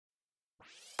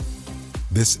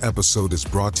This episode is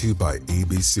brought to you by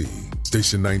ABC.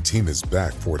 Station 19 is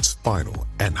back for its final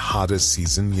and hottest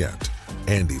season yet.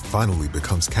 Andy finally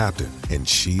becomes captain, and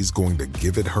she's going to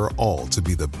give it her all to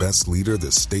be the best leader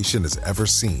the station has ever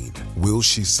seen. Will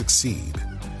she succeed?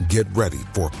 Get ready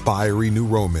for fiery new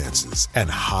romances and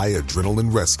high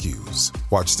adrenaline rescues.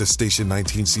 Watch the Station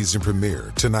 19 season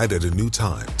premiere tonight at a new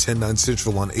time, 10/9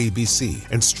 Central on ABC,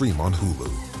 and stream on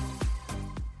Hulu.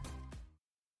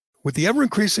 With the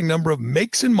ever-increasing number of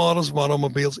makes and models of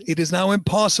automobiles, it is now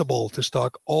impossible to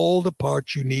stock all the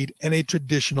parts you need in a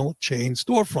traditional chain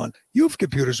storefront. You have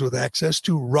computers with access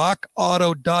to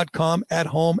rockauto.com at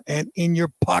home and in your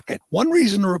pocket. One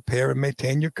reason to repair and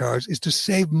maintain your cars is to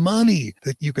save money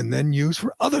that you can then use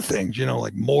for other things,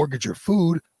 like mortgage or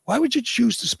food. Why would you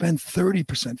choose to spend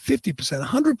 30%, 50%,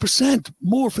 100%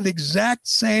 more for the exact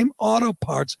same auto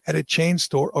parts at a chain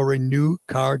store or a new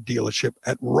car dealership?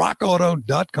 At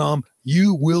rockauto.com,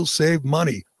 you will save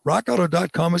money.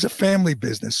 RockAuto.com is a family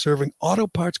business serving auto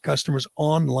parts customers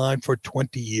online for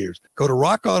 20 years. Go to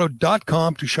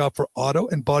RockAuto.com to shop for auto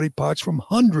and body parts from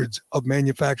hundreds of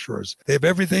manufacturers. They have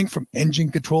everything from engine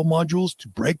control modules to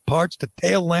brake parts to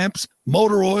tail lamps,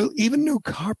 motor oil, even new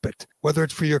carpet. Whether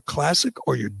it's for your classic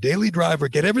or your daily driver,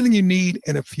 get everything you need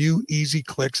in a few easy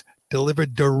clicks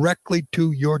delivered directly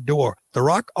to your door. The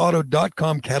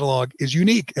RockAuto.com catalog is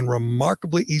unique and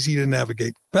remarkably easy to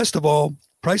navigate. Best of all,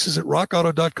 prices at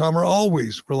rockauto.com are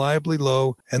always reliably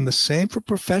low, and the same for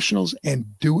professionals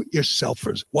and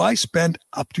do-it-yourselfers. Why spend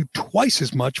up to twice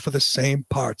as much for the same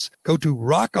parts? Go to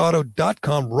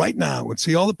rockauto.com right now and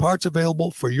see all the parts available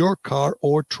for your car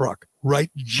or truck. Write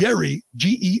Jerry,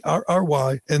 Gerry,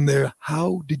 in their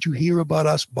How Did You Hear About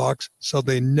Us box so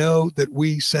they know that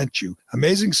we sent you.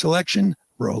 Amazing selection,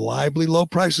 reliably low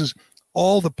prices,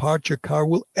 all the parts your car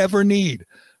will ever need.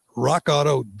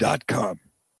 rockauto.com.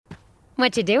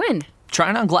 What you doing?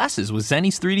 Trying on glasses with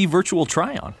Zenni's 3D virtual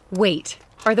try-on. Wait,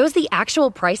 are those the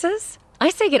actual prices? I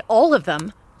say get all of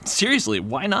them. Seriously,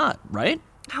 why not, right?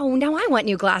 Oh, now I want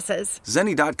new glasses.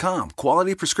 Zenni.com.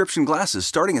 Quality prescription glasses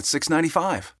starting at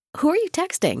 $6.95. Who are you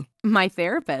texting? My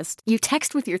therapist. You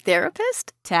text with your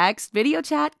therapist? Text, video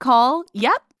chat, call.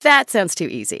 Yep. That sounds too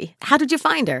easy. How did you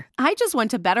find her? I just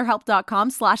went to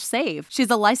betterhelp.com/save. She's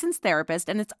a licensed therapist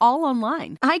and it's all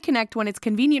online. I connect when it's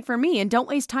convenient for me and don't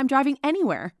waste time driving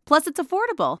anywhere. Plus, it's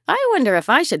affordable. I wonder if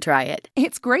I should try it.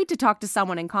 It's great to talk to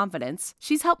someone in confidence.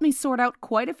 She's helped me sort out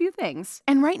quite a few things.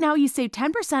 And right now you save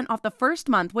 10% off the first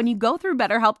month when you go through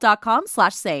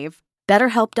betterhelp.com/save.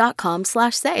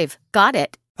 betterhelp.com/save. Got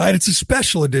it. All right, it's a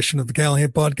special edition of the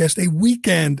Callahan Podcast, a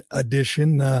weekend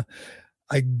edition.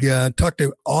 I talked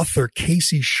to author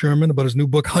Casey Sherman about his new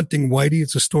book, Hunting Whitey.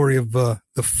 It's a story of the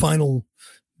final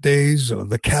days,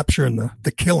 the capture and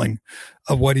the killing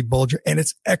of Whitey Bulger, and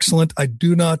it's excellent. I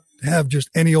do not have just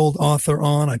any old author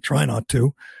on. I try not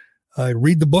to. I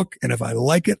read the book, and if I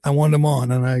like it, I want him on.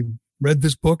 And I read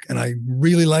this book, and I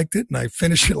really liked it, and I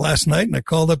finished it last night, and I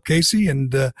called up Casey,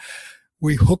 and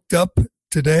we hooked up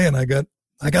today, and I got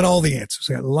all the answers.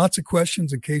 I got lots of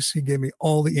questions, and Casey gave me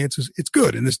all the answers. It's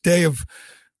good. In this day of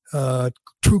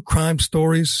true crime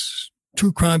stories,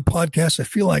 true crime podcasts, I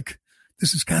feel like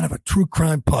this is kind of a true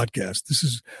crime podcast. This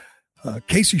is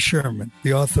Casey Sherman,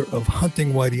 the author of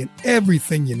Hunting Whitey, and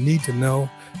everything you need to know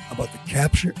about the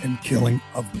capture and killing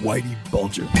of Whitey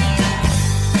Bulger.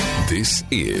 This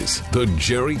is the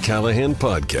Jerry Callahan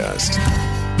Podcast.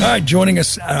 All right, joining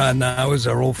us now is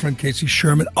our old friend Casey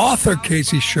Sherman, author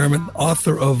Casey Sherman,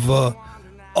 author of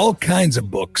all kinds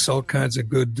of books, all kinds of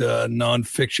good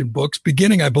nonfiction books,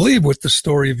 beginning, I believe, with the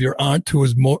story of your aunt who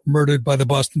was murdered by the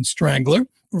Boston Strangler.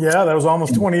 Yeah, that was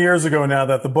almost 20 years ago now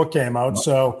that the book came out.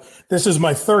 So this is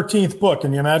my 13th book.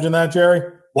 Can you imagine that, Jerry?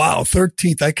 Wow,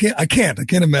 13th. I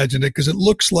can't imagine it because it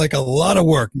looks like a lot of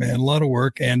work, man, a lot of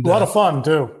work. And a lot of fun,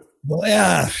 too. Well,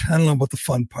 yeah, I don't know about the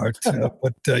fun part,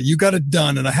 but you got it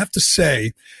done. And I have to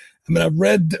say, I've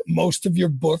read most of your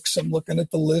books. I'm looking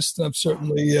at the list, and I'm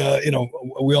certainly,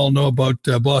 we all know about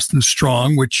Boston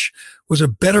Strong, which was a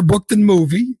better book than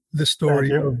movie. The story.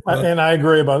 And I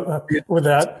agree with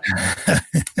that.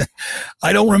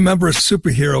 I don't remember a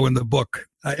superhero in the book.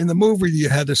 In the movie, you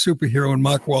had a superhero in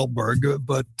Mark Wahlberg,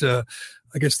 but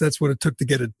I guess that's what it took to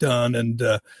get it done. And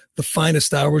The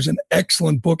Finest Hours, an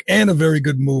excellent book and a very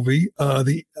good movie.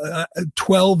 The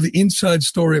 12, the inside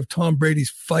story of Tom Brady's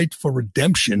fight for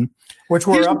redemption. Which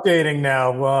we're updating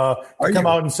now to come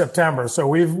out in September. So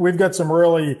we've got some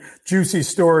really juicy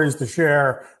stories to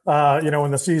share,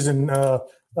 when the season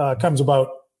comes about.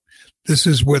 This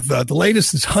is with the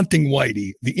latest is Hunting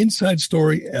Whitey, the inside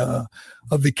story of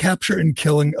the capture and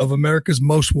killing of America's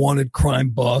most wanted crime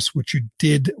boss, which you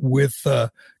did with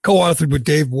co-authored with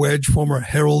Dave Wedge, former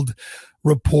Herald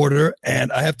reporter.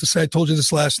 And I have to say, I told you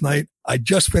this last night. I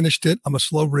just finished it. I'm a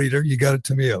slow reader. You got it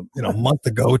to me a month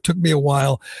ago. It took me a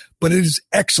while, but it is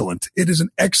excellent. It is an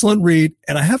excellent read,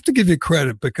 and I have to give you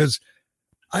credit because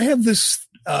I have this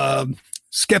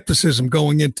skepticism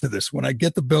going into this. When I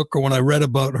get the book or when I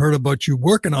heard about you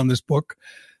working on this book,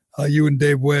 you and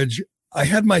Dave Wedge, I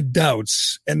had my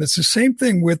doubts. And it's the same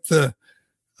thing with the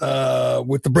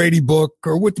Brady book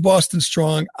or with the Boston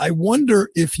Strong. I wonder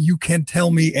if you can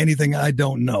tell me anything I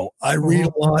don't know. I read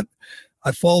a lot.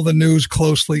 I follow the news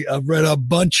closely. I've read a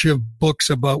bunch of books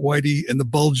about Whitey and the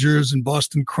Bulgers and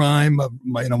Boston crime.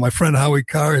 My friend Howie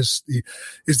Carr is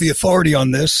the authority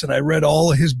on this. And I read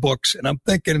all of his books and I'm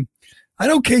thinking, I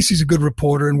know Casey's a good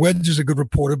reporter and Wedge is a good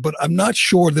reporter, but I'm not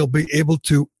sure they'll be able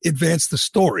to advance the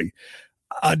story.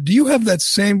 Do you have that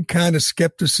same kind of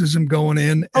skepticism going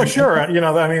in? Oh, sure.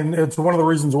 It's one of the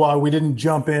reasons why we didn't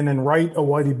jump in and write a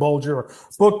Whitey Bulger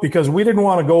book, because we didn't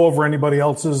want to go over anybody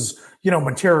else's,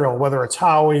 material, whether it's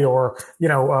Howie or,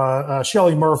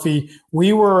 Shelley Murphy.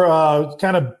 We were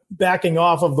kind of backing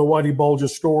off of the Whitey Bulger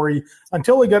story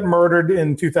until he got murdered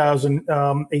in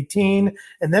 2018.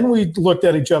 And then we looked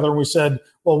at each other and we said,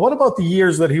 well, what about the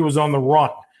years that he was on the run?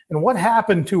 And what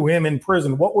happened to him in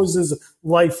prison? What was his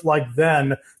life like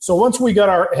then? So once we got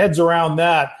our heads around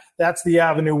that, that's the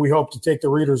avenue we hope to take the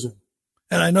readers in.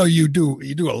 And I know you do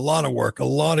a lot of work, a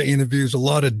lot of interviews, a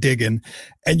lot of digging.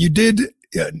 And you did,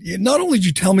 not only did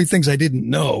you tell me things I didn't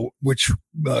know, which,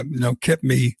 kept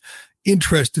me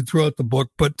interested throughout the book,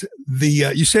 but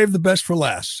you saved the best for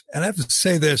last. And I have to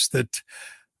say this, that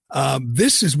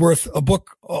this is worth a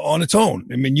book on its own.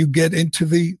 I mean, you get into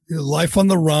the life on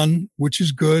the run, which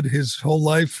is good. His whole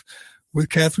life with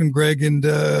Catherine Gregg and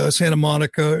Santa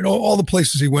Monica, all the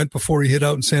places he went before he hid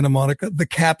out in Santa Monica, the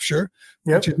capture,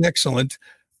 which is excellent.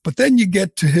 But then you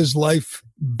get to his life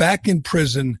back in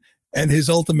prison and his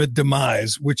ultimate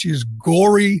demise, which is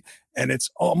gory. And it's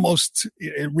almost,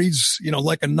 it reads,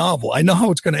 like a novel. I know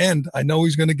how it's going to end. I know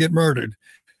he's going to get murdered.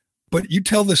 But you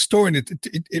tell this story, and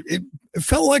it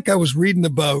felt like I was reading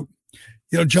about,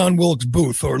 John Wilkes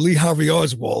Booth or Lee Harvey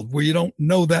Oswald, where you don't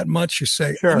know that much. You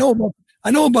say, sure.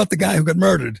 I know about the guy who got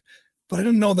murdered, but I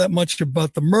didn't know that much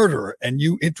about the murderer. And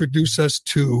you introduce us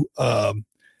to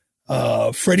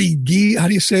Freddie G. How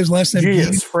do you say his last name?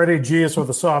 Gius, Freddie Gius with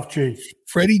a soft G.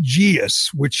 Freddie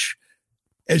Gius, which,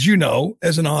 as you know,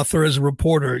 as an author, as a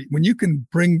reporter, when you can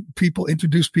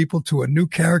introduce people to a new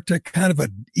character, kind of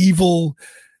an evil.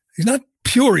 He's not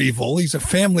pure evil. He's a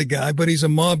family guy, but he's a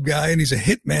mob guy and he's a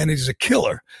hitman and he's a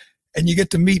killer. And you get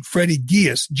to meet Freddie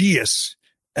Gius.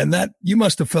 And that you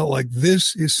must have felt like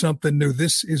this is something new.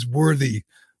 This is worthy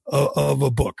of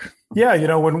a book.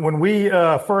 Yeah. When we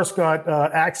first got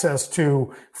access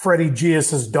to Freddie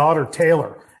Gius's daughter,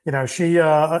 Taylor, she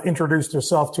introduced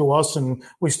herself to us and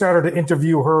we started to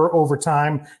interview her over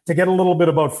time to get a little bit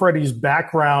about Freddie's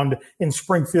background in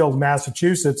Springfield,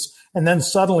 Massachusetts. And then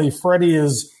suddenly Freddie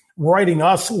is writing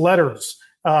us letters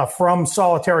from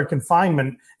solitary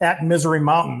confinement at Misery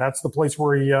Mountain. That's the place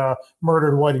where he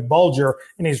murdered Whitey Bulger.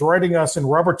 And he's writing us in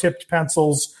rubber-tipped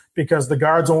pencils because the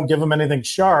guards won't give him anything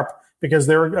sharp because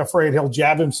they're afraid he'll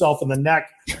jab himself in the neck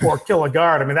or kill a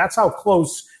guard. I mean, that's how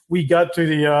close we got to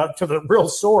the real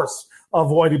source of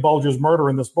Whitey Bulger's murder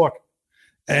in this book.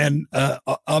 And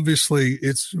obviously,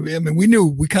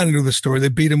 we kind of knew the story. They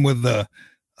beat him with a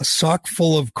sock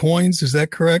full of coins. Is that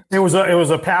correct? It was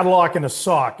a padlock and a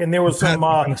sock. And there was there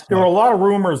were a lot of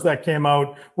rumors that came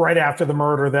out right after the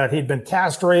murder that he'd been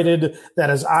castrated, that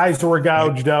his eyes were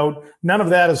gouged out. None of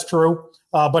that is true.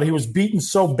 But he was beaten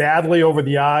so badly over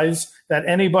the eyes that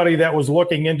anybody that was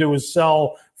looking into his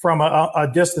cell from a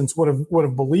distance would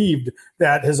have believed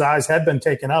that his eyes had been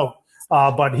taken out.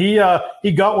 But he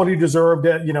got what he deserved,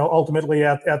 ultimately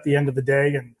at the end of the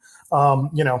day. And,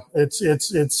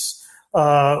 it's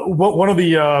one of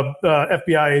the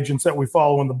FBI agents that we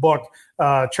follow in the book,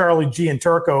 Charlie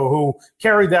Gianturco, who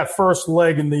carried that first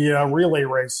leg in the relay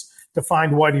race to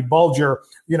find Whitey Bulger.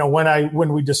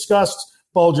 When we discussed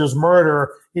Bulger's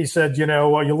murder, he said, you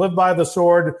live by the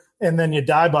sword and then you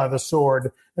die by the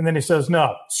sword. And then he says,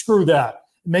 no, screw that.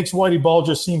 It makes Whitey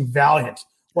Bulger seem valiant.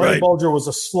 Whitey Bulger was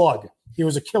a slug. He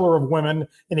was a killer of women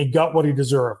and he got what he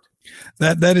deserved.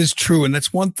 That is true, and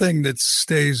that's one thing that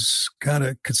stays kind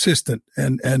of consistent,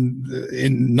 and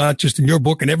in not just in your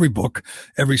book, in every book,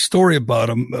 every story about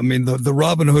him. I mean, the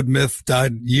Robin Hood myth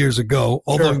died years ago,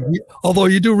 although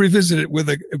you do revisit it with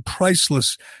a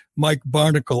priceless Mike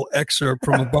Barnacle excerpt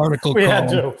from a Barnacle we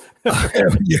column. had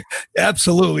to. Yeah,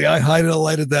 absolutely, I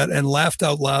highlighted that and laughed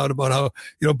out loud about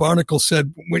how Barnacle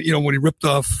said when he ripped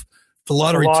off the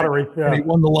lottery, and he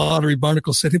won the lottery.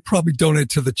 Barnacle said he'd probably donate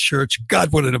to the church.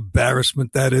 God, what an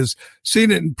embarrassment that is.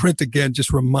 Seeing it in print again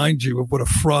just reminds you of what a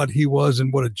fraud he was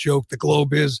and what a joke the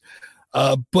Globe is.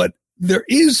 But there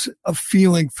is a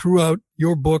feeling throughout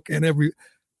your book and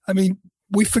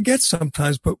we forget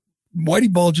sometimes, but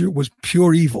Whitey Bulger was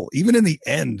pure evil. Even in the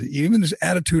end, even his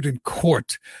attitude in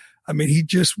court. I mean, he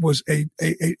just was a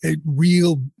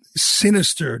real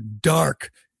sinister, dark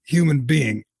human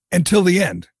being until the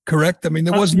end. Correct. I mean,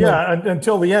 there was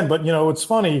until the end. But it's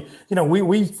funny. We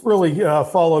really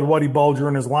followed Whitey Bulger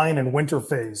in his lion and winter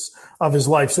phase of his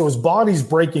life. So his body's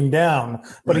breaking down,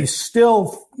 but he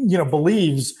still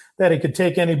believes that he could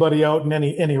take anybody out in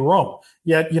any room.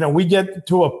 Yet we get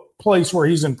to a place where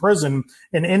he's in prison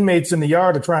and inmates in the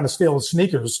yard are trying to steal his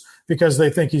sneakers because they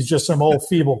think he's just some old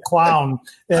feeble clown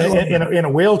in a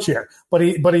wheelchair. But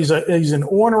he's an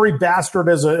ornery bastard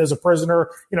as a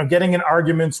prisoner, getting in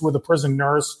arguments with a prison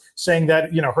nurse, saying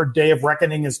that, her day of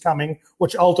reckoning is coming,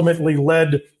 which ultimately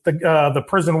led the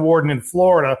prison warden in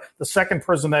Florida, the second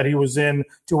prison that he was in,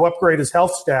 to upgrade his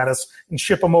health status and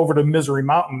ship him over to Misery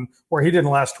Mountain, where he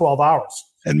didn't last 12 hours.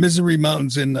 And Misery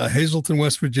Mountain's in Hazleton,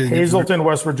 West Virginia.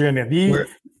 West Virginia.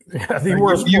 The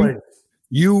worst place.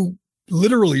 You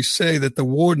literally say that the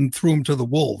warden threw him to the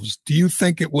wolves. Do you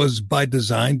think it was by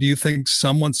design? Do you think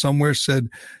someone somewhere said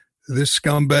this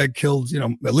scumbag killed,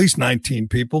 at least 19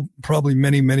 people, probably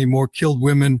many, many more, killed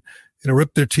women,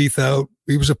 ripped their teeth out.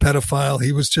 He was a pedophile.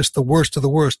 He was just the worst of the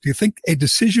worst. Do you think a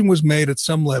decision was made at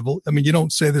some level? I mean, you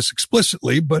don't say this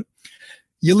explicitly, but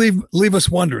you leave us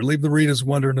wondering, leave the readers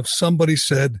wondering if somebody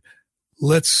said,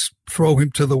 let's throw him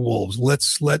to the wolves.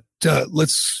 Let's let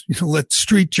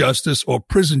street justice or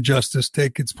prison justice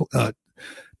take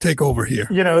over here.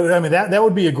 That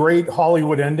would be a great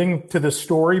Hollywood ending to this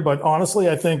story. But honestly,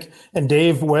 I think, and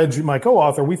Dave Wedge, my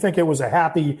co-author, we think it was a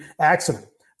happy accident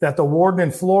that the warden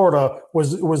in Florida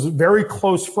was very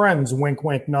close friends, wink,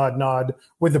 wink, nod, nod,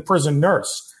 with the prison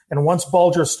nurse. And once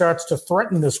Bulger starts to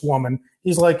threaten this woman,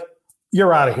 he's like,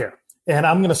 you're out of here. And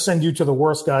I'm going to send you to the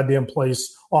worst goddamn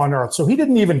place on earth. So he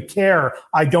didn't even care.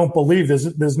 I don't believe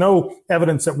there's no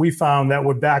evidence that we found that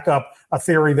would back up a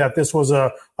theory that this was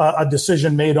a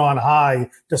decision made on high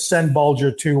to send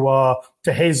Bulger to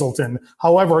Hazleton.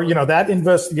 However, that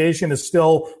investigation is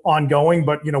still ongoing.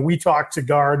 But, we talked to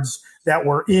guards that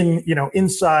were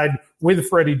inside with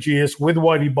Freddie Gius, with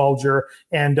Whitey Bulger,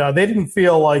 and they didn't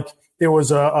feel like there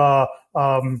was a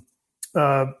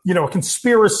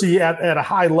conspiracy at a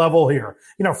high level here.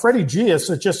 Freddie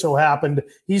Gius, it just so happened,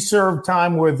 he served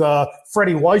time with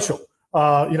Freddie Weichel,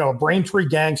 a Braintree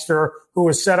gangster who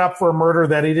was set up for a murder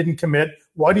that he didn't commit.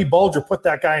 Whitey Bulger put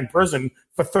that guy in prison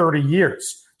for 30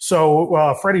 years.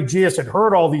 So Freddie Gius had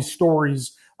heard all these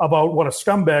stories about what a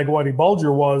scumbag Whitey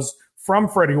Bulger was from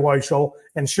Freddie Weichel.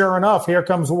 And sure enough, here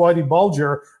comes Whitey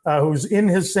Bulger, who's in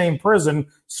his same prison,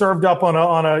 served up on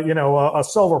a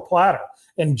silver platter.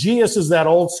 And Gius is that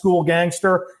old school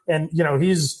gangster. And,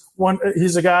 he's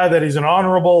a guy that he's an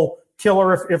honorable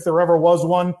killer if there ever was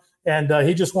one. And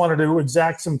he just wanted to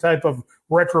exact some type of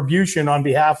retribution on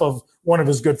behalf of one of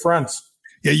his good friends.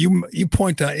 Yeah, you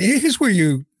point out, here's what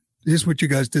you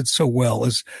guys did so well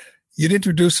is you'd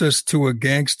introduce us to a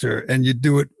gangster and you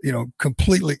do it,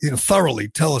 completely, thoroughly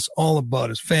tell us all about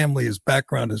his family, his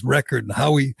background, his record, and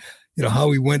how he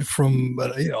went from,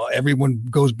 everyone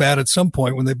goes bad at some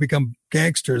point when they become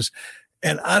gangsters.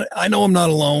 And I know I'm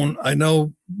not alone. I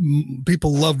know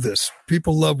people love this.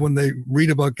 People love when they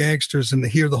read about gangsters and they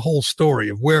hear the whole story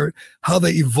of how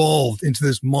they evolved into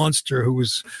this monster who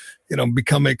was,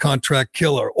 become a contract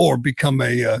killer or become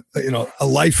a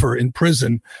lifer in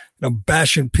prison,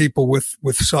 bashing people with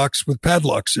socks with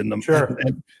padlocks in them. Sure.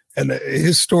 And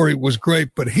his story was great.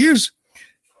 But here's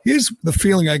the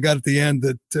feeling I got at the end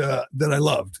that I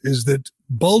loved is that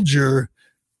Bulger,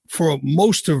 for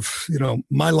most of,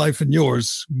 my life and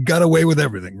yours, got away with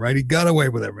everything, right? He got away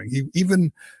with everything.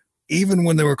 He, even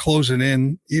when they were closing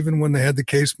in, even when they had the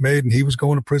case made and he was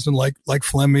going to prison like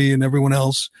Flemmy and everyone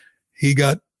else, he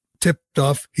got tipped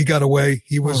off. He got away.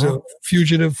 He was a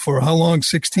fugitive for how long?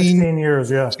 16 years.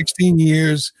 Yeah. 16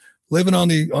 years living on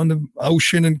the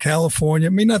ocean in California. I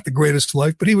mean, not the greatest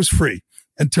life, but he was free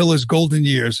until his golden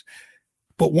years.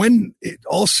 But when it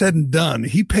all said and done,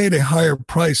 he paid a higher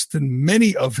price than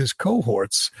many of his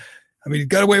cohorts. I mean, he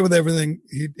got away with everything.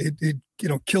 He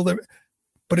killed them.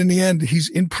 But in the end, he's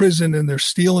in prison and they're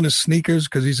stealing his sneakers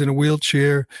because he's in a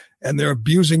wheelchair and they're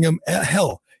abusing him.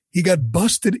 Hell, he got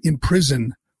busted in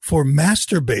prison for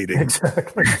masturbating.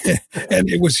 Exactly. And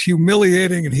it was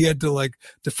humiliating. And he had to like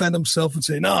defend himself and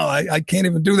say, no, I can't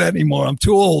even do that anymore. I'm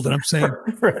too old. And I'm saying,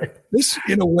 right. This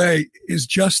in a way is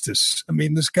justice. I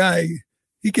mean, this guy,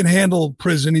 he can handle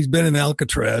prison. He's been in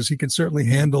Alcatraz. He can certainly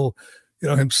handle,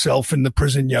 himself in the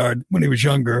prison yard when he was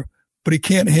younger, but he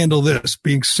can't handle this,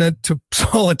 being sent to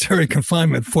solitary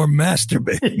confinement for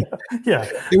masturbating. Yeah.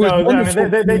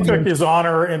 They took his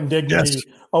honor and dignity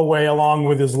away along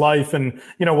with his life. And,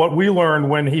 what we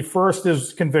learned when he first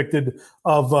is convicted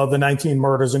of the 19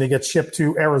 murders and he gets shipped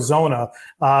to Arizona,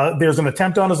 there's an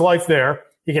attempt on his life there.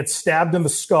 He gets stabbed in the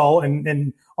skull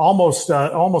and almost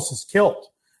is killed.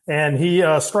 And he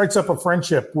strikes up a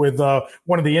friendship with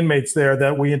one of the inmates there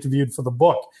that we interviewed for the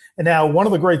book. And now one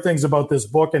of the great things about this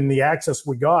book and the access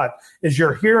we got is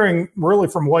you're hearing really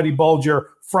from Whitey Bulger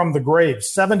from the grave,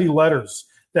 70 letters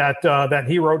that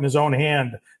he wrote in his own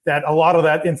hand, that a lot of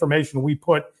that information we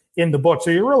put in the book. So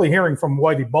you're really hearing from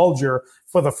Whitey Bulger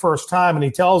for the first time. And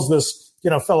he tells this,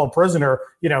 fellow prisoner,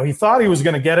 he thought he was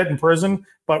going to get it in prison,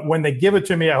 but when they give it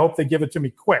to me, I hope they give it to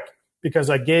me quick because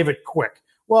I gave it quick.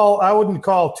 Well, I wouldn't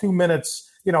call 2 minutes,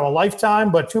 a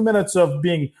lifetime, but 2 minutes of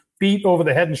being beat over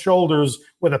the head and shoulders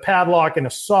with a padlock and a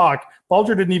sock.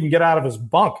 Bulger didn't even get out of his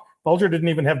bunk. Bulger didn't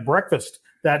even have breakfast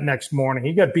that next morning.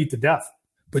 He got beat to death.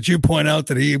 But you point out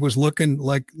that he was looking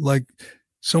like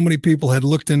so many people had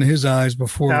looked in his eyes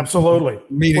before. Absolutely.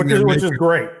 Which is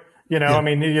great. Yeah. I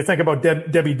mean, you think about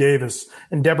Debbie Davis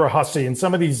and Deborah Hussey and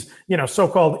some of these,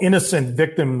 so-called innocent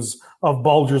victims of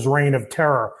Bulger's reign of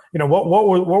terror. What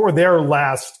were their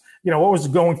last, what was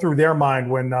going through their mind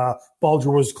when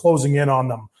Bulger was closing in on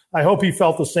them? I hope he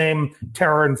felt the same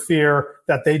terror and fear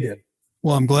that they did.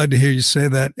 Well, I'm glad to hear you say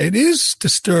that. It is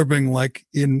disturbing, like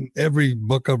in every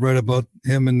book I've read about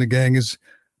him and the gang, is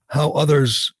how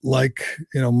others like,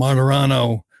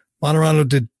 Martirano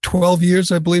did 12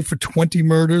 years, I believe, for 20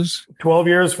 murders. 12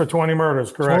 years for 20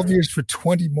 murders, correct. 12 years for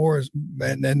 20 more.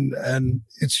 And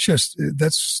it's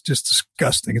that's just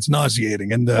disgusting. It's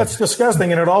nauseating. And that's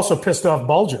disgusting. And it also pissed off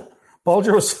Bulger.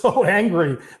 Bulger was so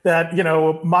angry that,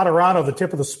 Martirano, the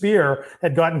tip of the spear,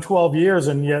 had gotten 12 years.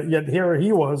 And yet here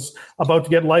he was about to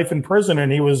get life in prison.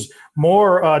 And he was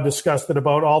more disgusted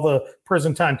about all the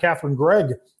prison time Catherine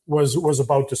Gregg was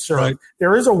about to serve. Right.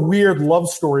 There is a weird love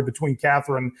story between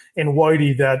Catherine and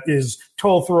Whitey that is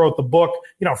told throughout the book,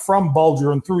 from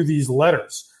Bulger and through these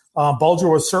letters. Bulger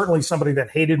was certainly somebody that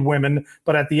hated women,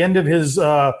 but at the end of his,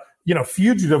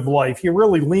 fugitive life, he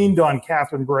really leaned on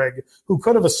Catherine Gregg, who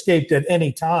could have escaped at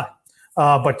any time.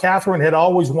 But Catherine had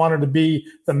always wanted to be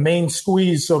the main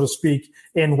squeeze, so to speak,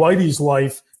 in Whitey's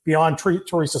life beyond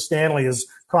Teresa Stanley, his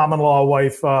common law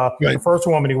wife, right. The first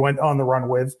woman he went on the run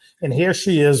with. And here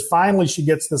she is. Finally, she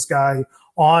gets this guy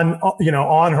on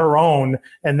her own.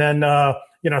 And then,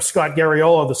 Scott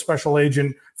Garriola, the special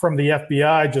agent from the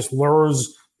FBI, just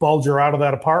lures Bulger out of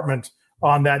that apartment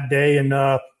on that day. And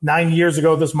 9 years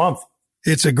ago this month.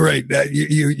 It's a great,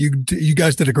 you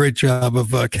guys did a great job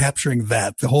of capturing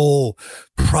that, the whole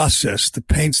process, the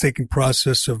painstaking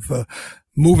process of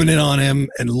moving in on him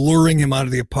and luring him out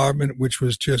of the apartment, which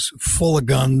was just full of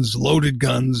guns, loaded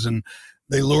guns. And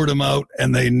they lured him out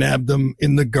and they nabbed him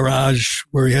in the garage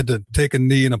where he had to take a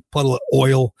knee in a puddle of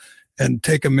oil and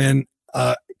take him in.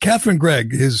 Catherine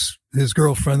Gregg, his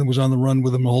girlfriend that was on the run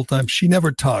with him the whole time, she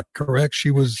never talked, correct?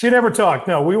 She never talked.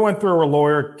 No, we went through her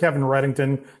lawyer, Kevin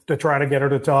Reddington, to try to get her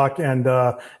to talk. And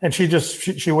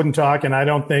she wouldn't talk. And I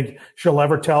don't think she'll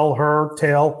ever tell her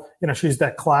tale. She's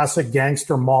that classic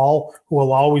gangster moll who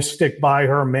will always stick by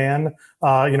her man,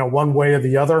 one way or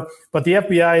the other. But the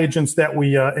FBI agents that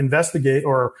we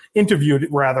interviewed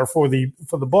rather for the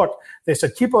book, they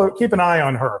said, keep an eye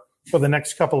on her for the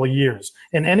next couple of years.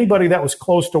 And anybody that was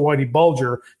close to Whitey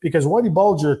Bulger, because Whitey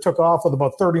Bulger took off with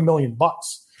about $30 million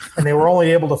and they were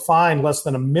only able to find less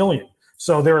than $1 million.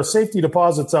 So there are safety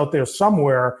deposits out there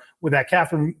somewhere where that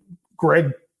Catherine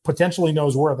Gregg potentially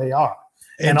knows where they are.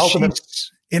 And ultimately,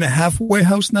 she's in a halfway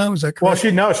house now, is that correct?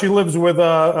 Well, she lives with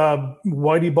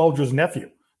Whitey Bulger's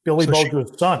nephew, Billy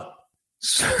Bulger's son.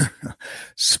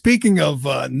 Speaking of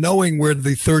knowing where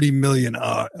the 30 million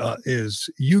is,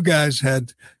 you guys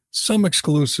had some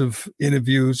exclusive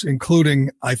interviews, including,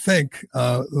 I think,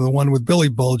 the one with Billy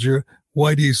Bulger,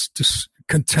 Whitey's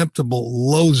contemptible,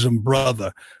 loathsome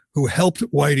brother, who helped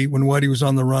Whitey when Whitey was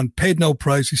on the run, paid no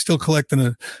price. He's still collecting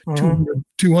a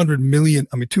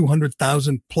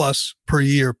 200,000 plus per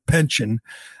year pension.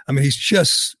 I mean, he's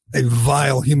just a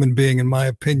vile human being, in my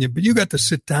opinion. But you got to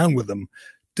sit down with him.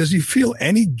 Does he feel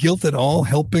any guilt at all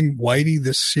helping Whitey,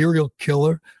 this serial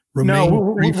killer, remain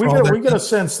free? We get a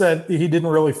sense that he didn't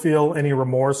really feel any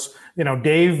remorse.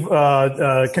 Dave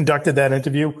conducted that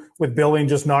interview with Billy and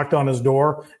just knocked on his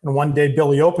door. And one day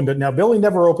Billy opened it. Now, Billy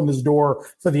never opened his door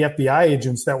for the FBI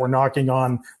agents that were knocking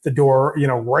on the door,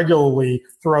 regularly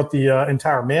throughout the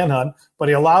entire manhunt. But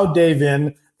he allowed Dave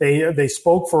in. They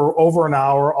spoke for over an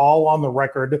hour, all on the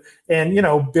record. And,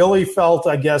 Billy felt,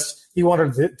 I guess, he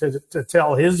wanted to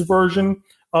tell his version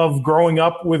of growing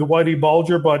up with Whitey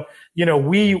Bulger. But,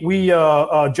 we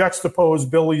juxtapose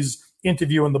Billy's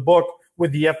interview in the book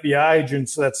with the FBI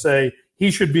agents that say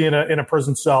he should be in a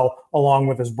prison cell along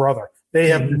with his brother. They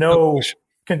have no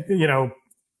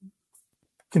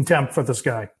contempt for this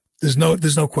guy. There's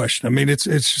no question. I mean, it's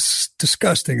just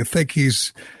disgusting to think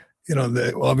he's,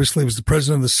 obviously was the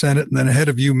president of the Senate and then head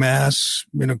of UMass,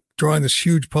 drawing this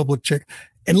huge public check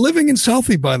and living in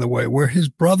Southie, by the way, where his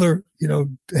brother,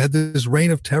 had this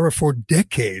reign of terror for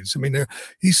decades. I mean,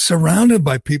 he's surrounded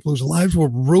by people whose lives were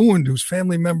ruined, whose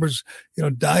family members,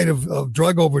 died of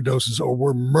drug overdoses or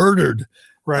were murdered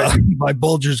by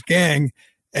Bulger's gang.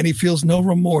 And he feels no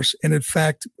remorse. And in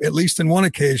fact, at least in one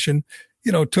occasion,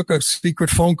 took a secret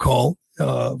phone call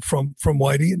from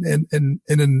Whitey in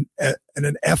an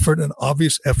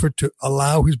obvious effort to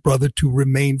allow his brother to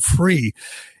remain free.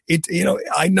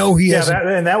 I know he has.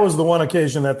 And that was the one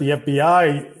occasion that the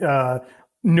FBI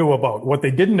knew about. What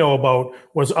they didn't know about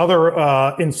was other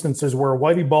instances where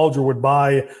Whitey Bulger would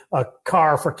buy a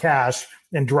car for cash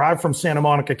and drive from Santa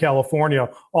Monica, California,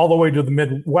 all the way to the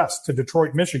Midwest, to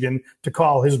Detroit, Michigan, to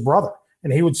call his brother.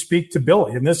 And he would speak to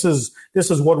Billy. And this is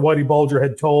what Whitey Bulger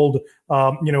had told,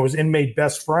 his inmate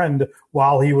best friend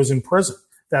while he was in prison,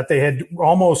 that they had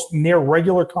almost near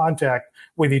regular contact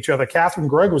with each other. Catherine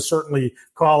Gregg was certainly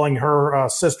calling her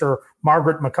sister,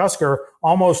 Margaret McCusker,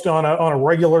 almost on a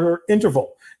regular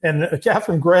interval. And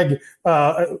Catherine Gregg,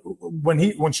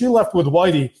 when she left with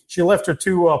Whitey, she left her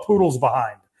two poodles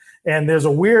behind. And there's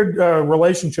a weird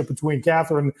relationship between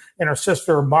Catherine and her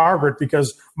sister, Margaret,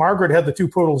 because Margaret had the two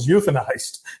poodles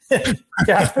euthanized. And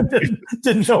Catherine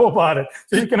didn't know about it.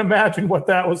 So you can imagine what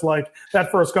that was like, that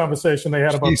first conversation they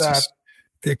had about that.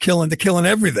 They're killing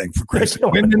everything, for Christ's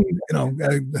sake. Women,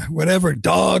 whatever,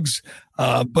 dogs.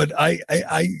 But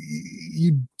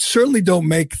you certainly don't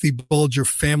make the Bulger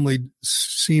family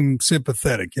seem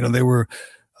sympathetic. They were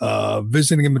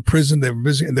visiting him in prison. They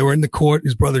were in the court.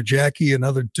 His brother Jackie,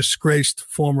 another disgraced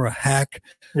former hack.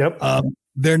 Yep.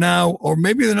 They're now, or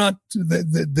maybe they're not.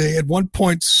 They at one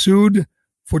point sued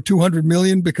for $200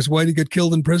 million because Whitey got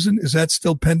killed in prison. Is that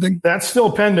still pending? That's still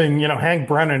pending. Hank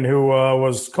Brennan, who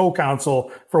was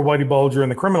co-counsel for Whitey Bulger in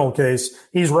the criminal case,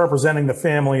 he's representing the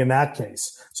family in that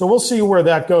case. So we'll see where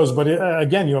that goes. But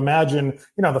again, you imagine,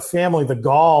 the family, the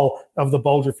gall of the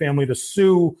Bulger family to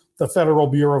sue the Federal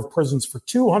Bureau of Prisons for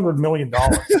 $200 million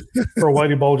for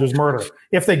Whitey Bulger's murder.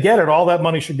 If they get it, all that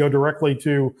money should go directly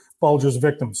to Bulger's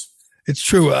victims. It's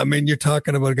true. I mean, you're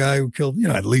talking about a guy who killed,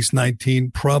 at least 19,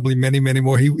 probably many, many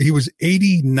more. He was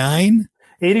 89.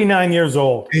 89 years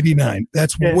old. 89.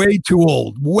 That's way too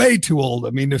old. Way too old.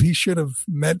 I mean, if he should have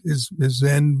met his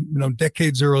end,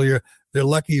 decades earlier, they're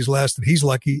lucky he's lasted. He's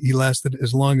lucky he lasted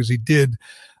as long as he did.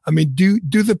 I mean, do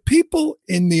the people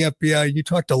in the FBI, you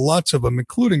talked to lots of them,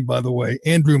 including, by the way,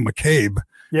 Andrew McCabe.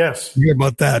 Yes. You hear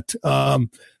about that.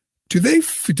 Did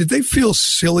they feel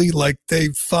silly? Like they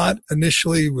thought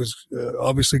initially was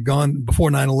obviously gone before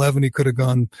 9/11. He could have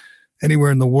gone anywhere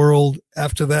in the world.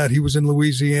 After that, he was in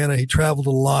Louisiana. He traveled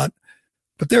a lot,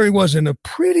 but there he was in a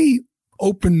pretty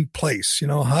open place,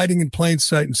 hiding in plain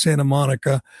sight in Santa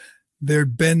Monica.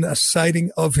 There'd been a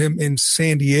sighting of him in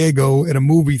San Diego at a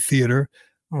movie theater.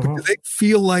 But do they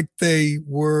feel like they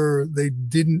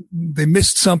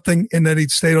missed something in that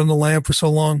he'd stayed on the lam for so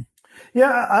long?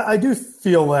 Yeah, I do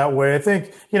feel that way. I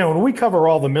think, when we cover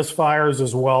all the misfires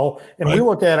as well, and we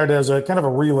look at it as a kind of a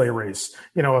relay race.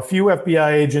 A few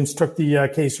FBI agents took the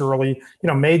case early,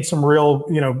 made some real,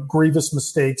 grievous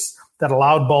mistakes that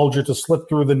allowed Bulger to slip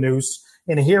through the noose.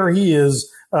 And here he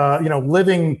is,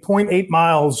 living 0.8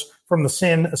 miles from the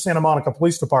Santa Monica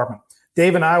Police Department.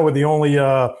 Dave and I were the only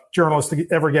journalists to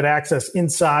ever get access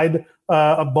inside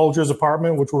Bulger's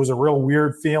apartment, which was a real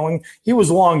weird feeling. He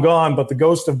was long gone, but the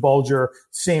ghost of Bulger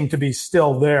seemed to be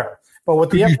still there. But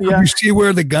with the FBI, you see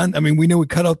where the gun? I mean, we knew we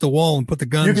cut out the wall and put the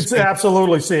guns. You could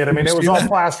absolutely see it. I mean, it was all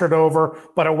plastered over,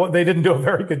 but they didn't do a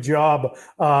very good job,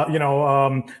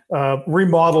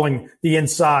 remodeling the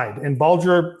inside. And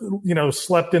Bulger,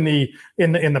 slept in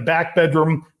the back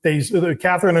bedroom.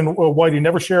 Catherine and Whitey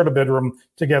never shared a bedroom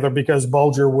together because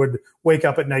Bulger would wake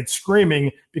up at night screaming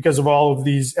because of all of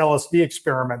these LSD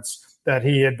experiments that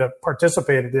he had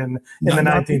participated in the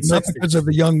 1960s. Not because of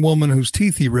the young woman whose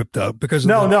teeth he ripped out. Because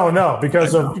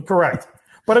Correct.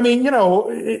 But I mean,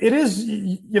 it is,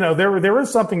 there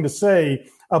is something to say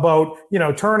about,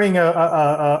 turning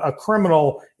a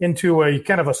criminal into a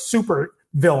kind of a super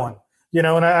villain,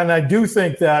 and I do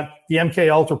think that the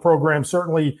MK Ultra program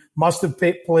certainly must have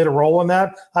played a role in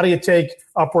that. How do you take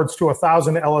upwards to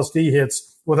 1,000 LSD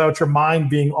hits without your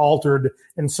mind being altered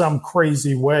in some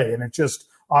crazy way? And it just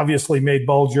obviously made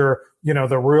Bulger,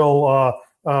 the real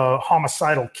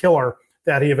homicidal killer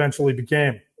that he eventually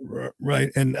became.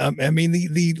 Right. And I mean,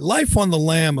 the life on the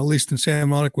lam, at least in Santa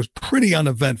Monica, was pretty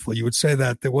uneventful. You would say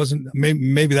that there wasn't,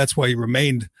 maybe that's why he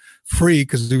remained free,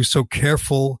 because he was so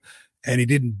careful and he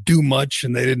didn't do much,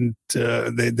 and they didn't,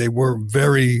 they were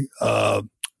very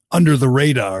under the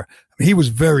radar. I mean, he was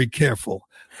very careful.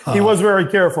 He was very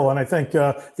careful. And I think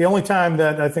the only time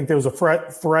that I think there was a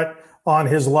threat on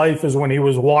his life is when he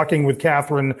was walking with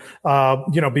Catherine,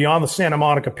 beyond the Santa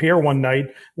Monica Pier one night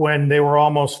when they were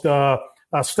almost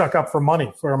stuck up for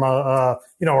money from a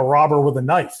robber with a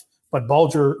knife. But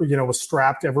Bulger, was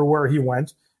strapped everywhere he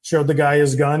went, showed the guy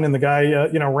his gun, and the guy,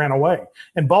 ran away.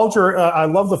 And Bulger, I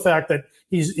love the fact that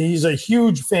he's a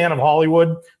huge fan of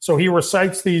Hollywood. So he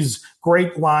recites these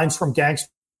great lines from gangster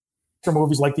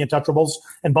movies like The Untouchables.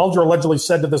 And Bulger allegedly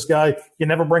said to this guy, "You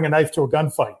never bring a knife to a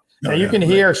gunfight." Now, you can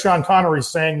hear Sean Connery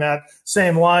saying that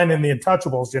same line in The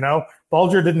Untouchables,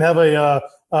 Bulger didn't have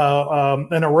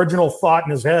an original thought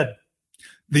in his head.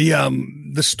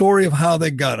 The story of how they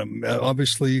got him,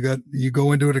 obviously you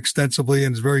go into it extensively,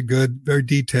 and it's very good, very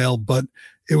detailed, but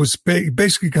it was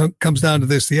basically comes down to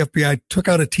this. The FBI took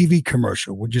out a TV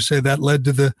commercial. Would you say that led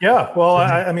to the? Yeah. Well,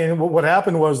 I mean, what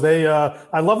happened was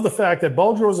I love the fact that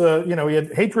Bulger was he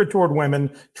had hatred toward women,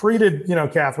 treated,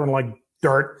 Catherine like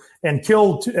dirt, and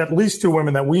killed at least 2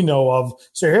 women that we know of.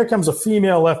 So here comes a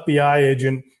female FBI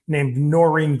agent named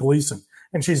Noreen Gleason.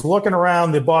 And she's looking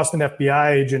around the Boston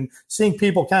FBI agent, seeing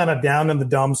people kind of down in the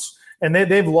dumps, and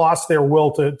they've lost their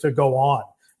will to go on.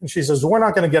 And she says, "We're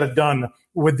not going to get it done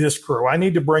with this crew. I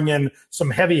need to bring in some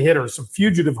heavy hitters, some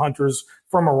fugitive hunters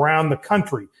from around the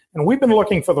country. And we've been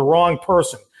looking for the wrong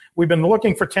person. We've been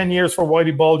looking for 10 years for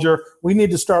Whitey Bulger. We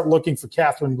need to start looking for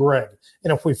Catherine Gregg.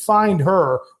 And if we find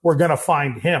her, we're going to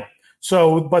find him."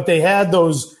 So, but they had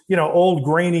those, old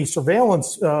grainy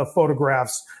surveillance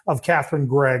photographs of Catherine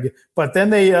Gregg. But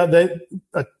then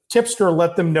a tipster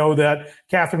let them know that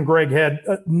Catherine Gregg had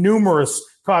numerous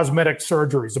cosmetic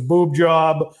surgeries, a boob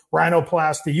job,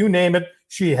 rhinoplasty, you name it,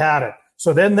 she had it.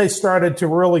 So then they started to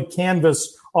really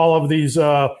canvass all of these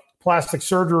plastic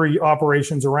surgery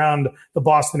operations around the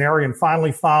Boston area, and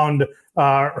finally found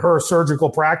her surgical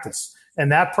practice.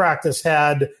 And that practice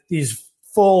had these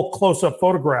full close-up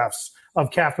photographs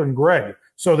of Catherine Gregg.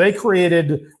 So they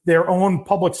created their own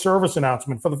public service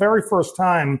announcement for the very first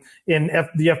time in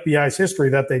the FBI's history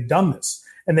that they'd done this.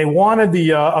 And they wanted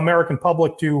the American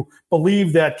public to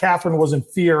believe that Catherine was in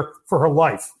fear for her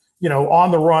life,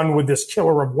 on the run with this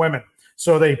killer of women.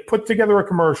 So they put together a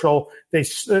commercial.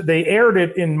 They aired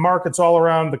it in markets all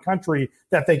around the country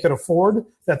that they could afford,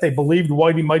 that they believed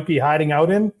Whitey might be hiding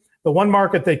out in. The one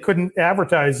market they couldn't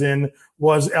advertise in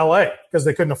was LA because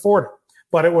they couldn't afford it.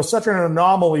 But it was such an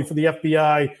anomaly for the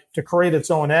FBI to create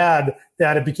its own ad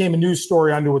that it became a news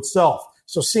story unto itself.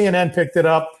 So CNN picked it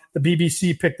up, the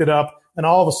BBC picked it up, and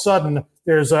all of a sudden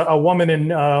there's a woman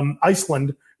in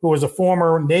Iceland who was a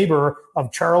former neighbor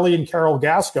of Charlie and Carol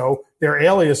Gasco, their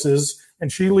aliases,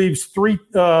 and she leaves 3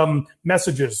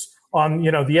 messages on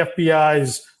the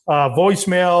FBI's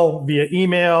voicemail, via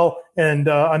email, and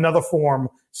another form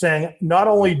saying, not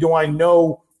only do I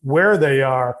know where they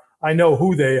are, I know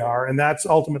who they are. And that's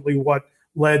ultimately what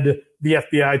led the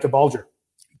FBI to Bulger.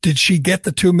 Did she get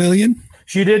the $2 million?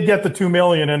 She did get the $2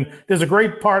 million. And there's a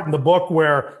great part in the book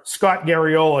where Scott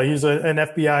Garriola, he's an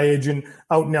FBI agent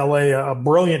out in LA, a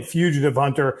brilliant fugitive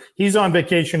hunter. He's on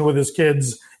vacation with his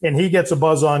kids, and he gets a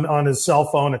buzz on his cell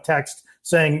phone, a text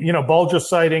saying, Bulger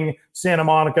sighting, Santa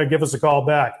Monica, give us a call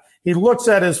back. He looks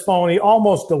at his phone. He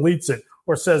almost deletes it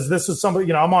or says, this is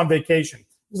somebody, I'm on vacation.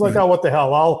 He's like, oh, what the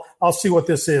hell? I'll see what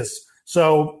this is.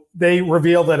 So they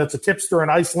reveal that it's a tipster in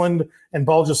Iceland, and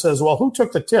Bulger says, well, who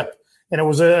took the tip? And it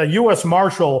was a U.S.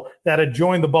 Marshal that had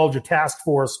joined the Bulger task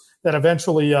force that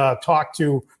eventually talked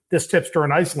to this tipster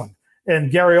in Iceland.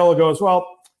 And Garriola goes, well,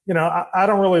 I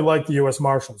don't really like the U.S.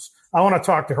 Marshals. I want to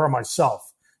talk to her myself.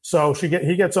 So he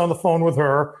gets on the phone with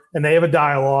her, and they have a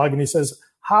dialogue. And he says,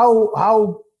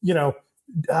 how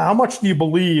much do you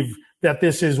believe that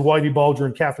this is Whitey Bulger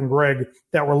and Catherine Gregg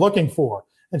that we're looking for?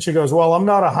 And she goes, well, I'm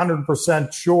not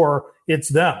 100% sure it's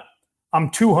them. I'm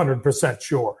 200%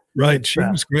 sure. Right. She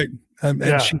was great. And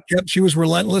she was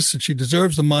relentless, and she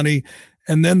deserves the money.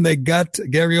 And then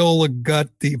Garriola got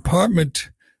the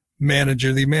manager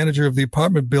of the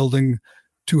apartment building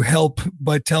to help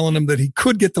by telling him that he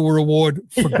could get the reward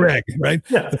for Greg, right?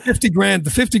 Yeah. The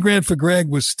 $50,000 for Greg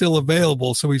was still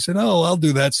available. So he said, oh, I'll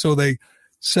do that. So they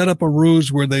set up a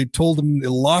ruse where they told him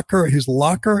his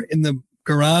locker in the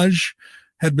garage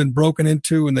had been broken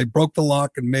into, and they broke the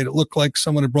lock and made it look like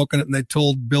someone had broken it. And they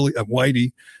told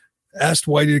Whitey, asked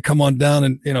Whitey to come on down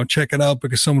and, check it out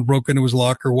because someone broke into his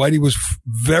locker. Whitey was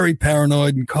very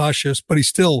paranoid and cautious, but he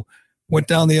still went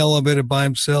down the elevator by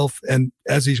himself. And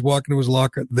as he's walking to his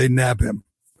locker, they nab him.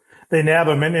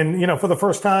 And for the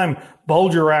first time,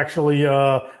 Bulger actually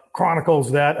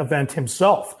chronicles that event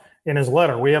himself in his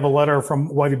letter. We have a letter from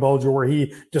Whitey Bulger where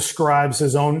he describes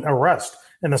his own arrest.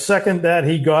 And the second that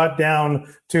he got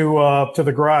down to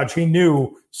the garage, he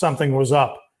knew something was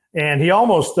up. And he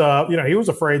almost, he was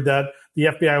afraid that the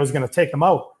FBI was going to take him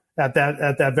out at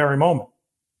that very moment.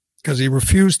 Because he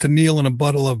refused to kneel in a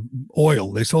bottle of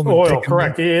oil. They told him oil, to take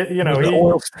correct.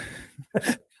 oil.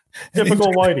 Typical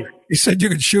Whitey. He said, you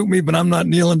can shoot me, but I'm not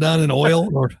kneeling down in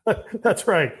oil. That's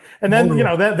right. And then,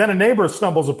 then a neighbor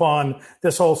stumbles upon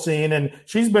this whole scene, and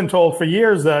she's been told for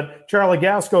years that Charlie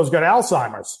Gasco's got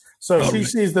Alzheimer's. So she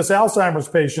sees this Alzheimer's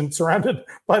patient surrounded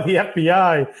by the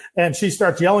FBI, and she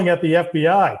starts yelling at the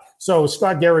FBI. So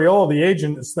Scott Garriola, the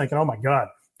agent, is thinking, oh, my God,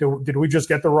 did we just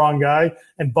get the wrong guy?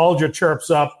 And Bulger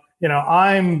chirps up,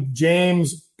 I'm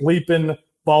James bleeping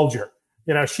Bulger.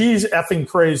 She's effing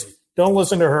crazy. Don't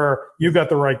listen to her. You got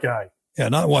the right guy. Yeah,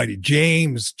 not Whitey.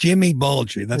 Jimmy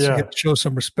Bulger. That's you get to show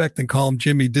some respect and call him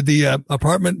Jimmy. Did the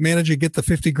apartment manager get the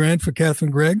 $50,000 for Catherine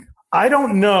Gregg? I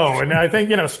don't know. And I think,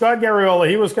 Scott Garriola,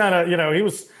 he was kind of, he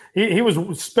was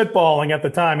spitballing at the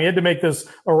time. He had to make this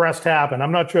arrest happen.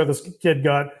 I'm not sure this kid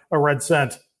got a red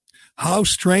cent. How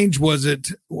strange was it?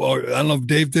 Well, I don't know if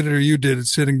Dave did it or you did it,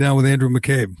 sitting down with Andrew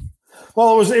McCabe.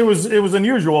 Well, it was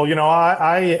unusual.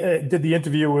 I did the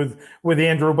interview with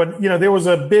Andrew, but there was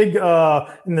a big,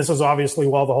 and this is obviously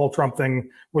while the whole Trump thing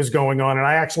was going on, and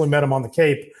I actually met him on the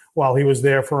Cape while he was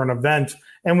there for an event,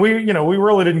 and we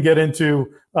really didn't get into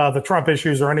the Trump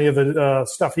issues or any of the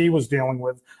stuff he was dealing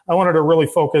with. I wanted to really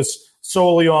focus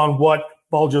solely on what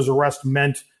Bulger's arrest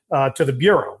meant to the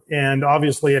Bureau, and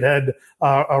obviously it had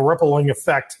a rippling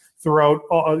effect throughout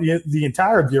the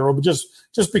entire Bureau, but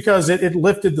just because it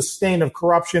lifted the stain of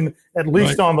corruption, at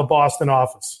least on the Boston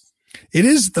office. It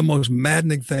is the most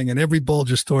maddening thing in every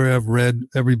Bulger story I've read,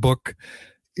 every book.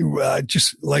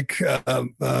 Just like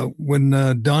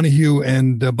when Donahue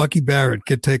and Bucky Barrett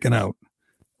get taken out.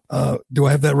 Do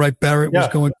I have that right? Barrett was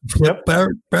going to flip.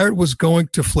 Yep. Barrett was going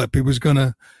to flip. He was going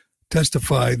to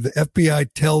testify. The FBI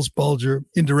tells Bulger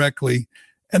indirectly,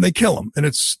 and they kill him. And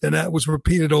that was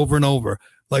repeated over and over.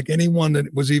 Like anyone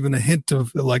that was even a hint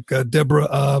of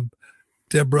Deborah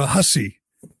Hussey.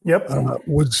 Yep.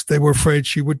 They were afraid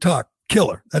she would talk. Kill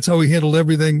her. That's how he handled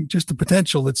everything. Just the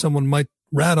potential that someone might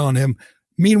rat on him.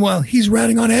 Meanwhile, he's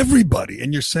ratting on everybody.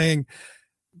 And you're saying,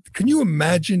 can you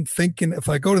imagine thinking, if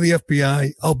I go to the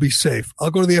FBI, I'll be safe.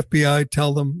 I'll go to the FBI,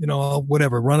 tell them, I'll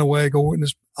run away, go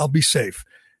witness, I'll be safe.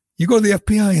 You go to the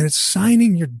FBI and it's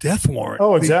signing your death warrant.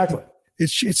 Oh, exactly.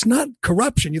 It's not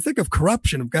corruption. You think of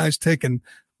corruption of guys taking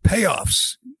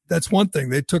payoffs. That's one thing.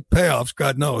 They took payoffs,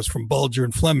 God knows, from Bulger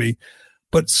and Flemmy.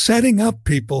 But setting up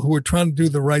people who are trying to do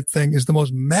the right thing is the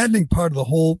most maddening part of the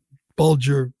whole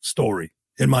Bulger story,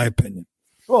 in my opinion.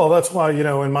 Well, that's why,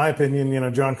 in my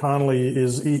opinion, John Connolly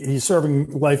he's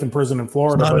serving life in prison in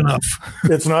Florida. It's not enough.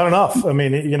 It's not enough. I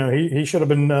mean, he should have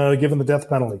been given the death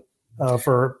penalty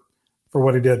for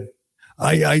what he did.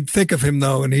 I think of him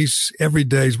though, and he's every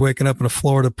day he's waking up in a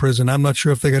Florida prison. I'm not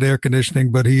sure if they got air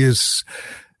conditioning, but he is.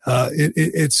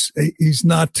 He's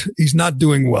not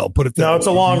doing well. Put it that way. No, it's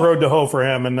a long road to hoe for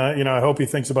him, and I hope he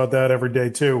thinks about that every day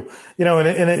too.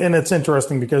 And it's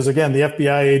interesting because again, the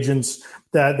FBI agents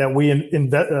that we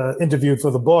interviewed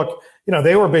for the book,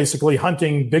 they were basically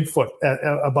hunting Bigfoot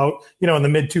about in the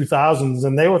mid 2000s,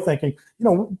 and they were thinking,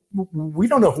 we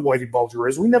don't know who Whitey Bulger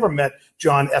is. We never met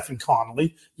John F.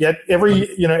 Connolly. Yet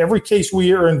every case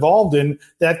we are involved in,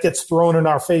 that gets thrown in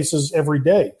our faces every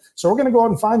day. So we're going to go out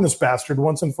and find this bastard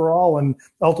once and for all, and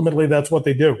ultimately that's what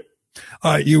they do.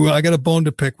 All right, I got a bone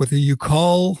to pick with you. You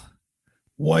call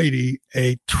Whitey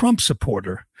a Trump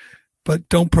supporter. but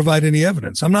don't provide any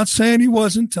evidence. I'm not saying he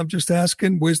wasn't. I'm just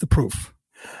asking, where's the proof?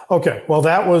 Okay, well,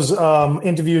 that was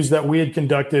interviews that we had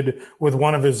conducted with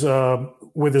one of his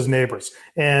neighbors,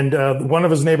 and one of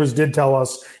his neighbors did tell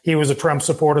us he was a Trump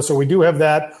supporter. So we do have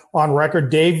that on record.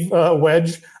 Dave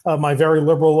Wedge, my very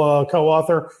liberal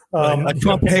co-author, a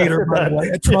Trump hater, by the way,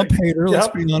 a Trump hater. Let's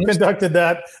be honest. Conducted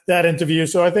that interview,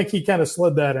 so I think he kind of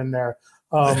slid that in there.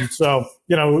 So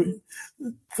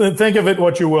think of it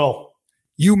what you will.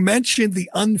 You mentioned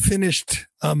the unfinished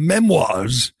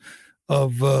memoirs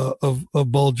of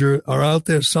Bulger are out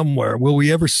there somewhere. Will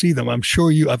we ever see them? I'm sure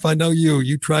if I know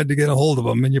you tried to get a hold of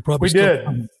them, and you probably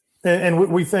did. And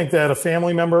we think that a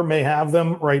family member may have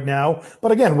them right now.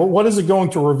 But again, what is it going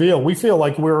to reveal? We feel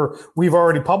like we've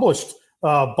already published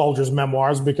Bulger's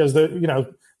memoirs because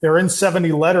they're in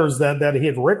 70 letters that he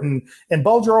had written. And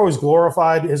Bulger always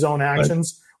glorified his own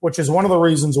actions, which is one of the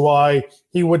reasons why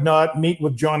he would not meet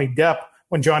with Johnny Depp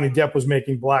when Johnny Depp was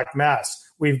making Black Mass.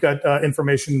 We've got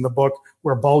information in the book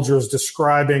where Bulger is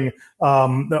describing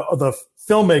the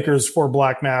filmmakers for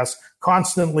Black Mass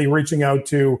constantly reaching out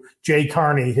to Jay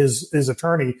Carney, his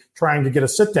attorney, trying to get a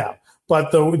sit down.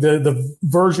 But the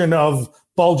version of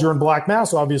Bulger and Black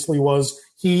Mass obviously was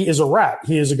he is a rat.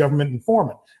 He is a government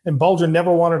informant. And Bulger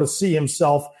never wanted to see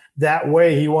himself that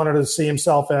way. He wanted to see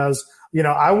himself as,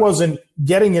 I wasn't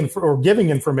getting or giving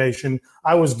information.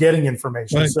 I was getting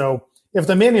information. Right. So if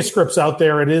the manuscript's out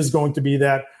there, it is going to be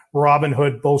that Robin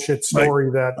Hood bullshit story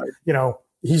that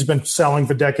he's been selling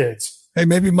for decades. Hey,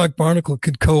 maybe Mike Barnacle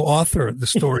could co-author the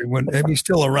story when he's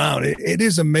still around. It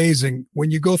is amazing when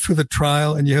you go through the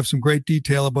trial and you have some great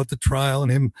detail about the trial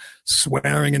and him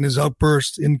swearing and his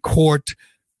outbursts in court.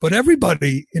 But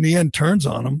everybody in the end turns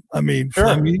on him. I mean, sure.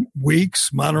 Fleming,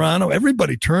 Weeks, Monterano,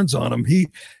 everybody turns on him.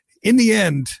 In the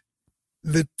end,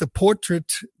 the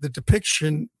portrait, the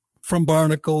depiction from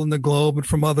Barnacle and the Globe and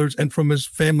from others and from his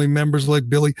family members like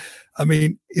Billy, I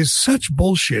mean, is such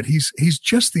bullshit. He's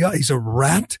just he's a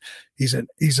rat. He's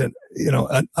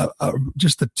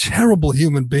just a terrible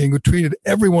human being who treated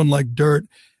everyone like dirt.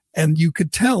 And you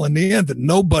could tell in the end that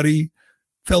nobody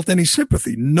felt any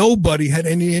sympathy. Nobody had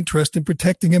any interest in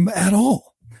protecting him at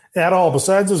all. At all,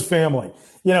 besides his family.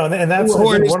 And that's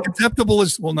as acceptable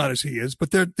as, well, not as he is,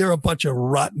 but they're a bunch of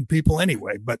rotten people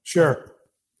anyway. But sure.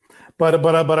 But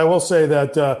I will say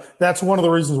that that's one of the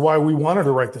reasons why we wanted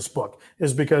to write this book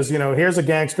is because, here's a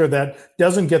gangster that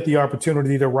doesn't get the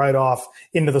opportunity to ride off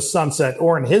into the sunset,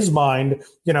 or in his mind,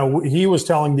 he was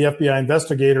telling the FBI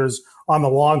investigators on the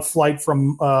long flight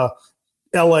from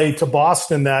LA to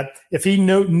Boston that if he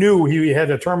knew he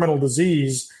had a terminal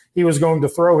disease, he was going to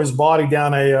throw his body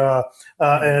down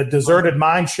a deserted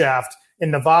mine shaft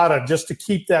in Nevada just to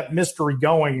keep that mystery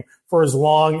going for as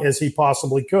long as he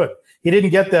possibly could. He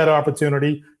didn't get that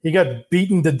opportunity. He got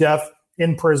beaten to death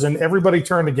in prison. Everybody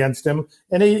turned against him,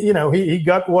 and he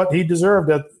got what he deserved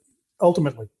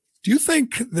ultimately. Do you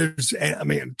think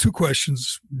two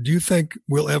questions. Do you think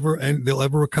they'll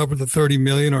ever recover the $30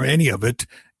 million or any of it?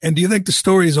 And do you think the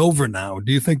story is over now?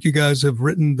 Do you think you guys have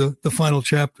written the final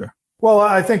chapter? Well,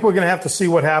 I think we're going to have to see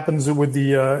what happens with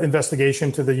the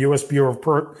investigation to the U.S. Bureau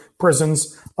of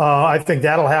Prisons. I think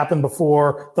that'll happen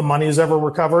before the money is ever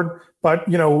recovered. But,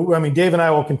 Dave and I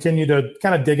will continue to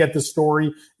kind of dig at this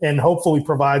story and hopefully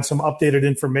provide some updated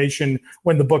information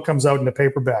when the book comes out in the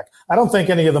paperback. I don't think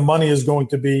any of the money is going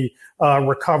to be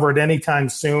recovered anytime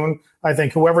soon. I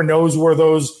think whoever knows where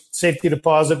those safety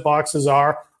deposit boxes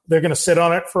are, they're going to sit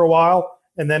on it for a while.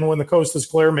 And then when the coast is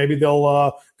clear, maybe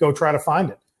they'll go try to find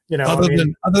it.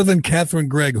 Other than Catherine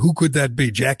Gregg, who could that be?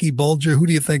 Jackie Bulger? Who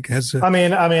do you think has? I'm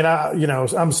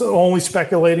only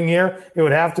speculating here. It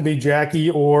would have to be Jackie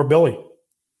or Billy.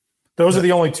 Those are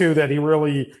the only two that he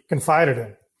really confided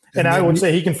in. And I would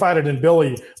say he confided in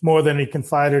Billy more than he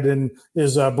confided in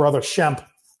his brother Shemp,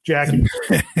 Jackie.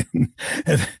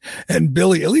 And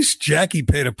Billy, at least Jackie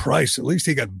paid a price. At least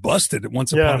he got busted at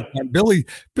once upon a time.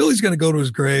 Billy's going to go to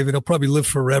his grave and he'll probably live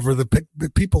forever.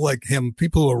 The people like him,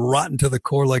 people who are rotten to the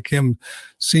core like him,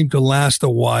 seem to last a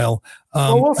while.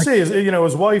 We'll see.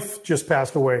 His wife just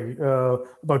passed away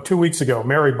about 2 weeks ago,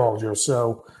 Mary Bulger.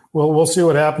 So we'll see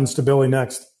what happens to Billy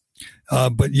next.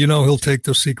 But he'll take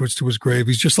those secrets to his grave.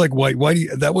 He's just like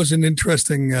Whitey. That was an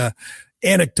interesting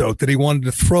anecdote that he wanted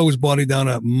to throw his body down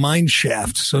a mine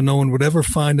shaft so no one would ever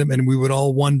find him, and we would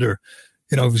all wonder,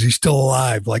 is he still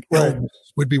alive? Like Elvis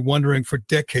would be wondering for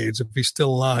decades if he's still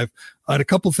alive. I had a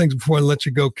couple of things before I let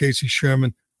you go, Casey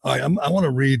Sherman. I want to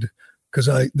read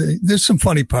because there's some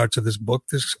funny parts of this book.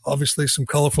 There's obviously some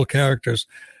colorful characters,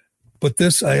 but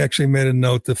this I actually made a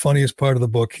note. The funniest part of the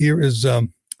book here is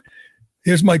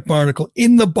Here's Mike Barnacle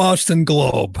in the Boston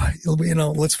Globe.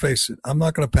 Let's face it, I'm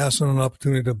not going to pass on an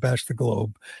opportunity to bash the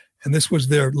Globe. And this was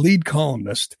their lead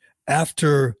columnist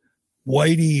after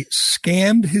Whitey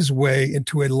scammed his way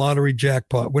into a lottery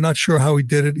jackpot. We're not sure how he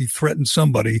did it. He threatened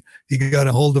somebody. He got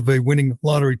a hold of a winning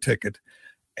lottery ticket.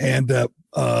 And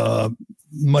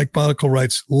Mike Barnacle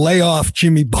writes, lay off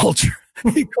Jimmy Bulger.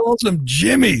 He calls him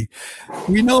Jimmy.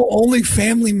 We know only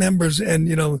family members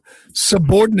and,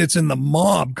 subordinates in the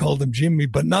mob called him Jimmy,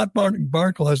 but not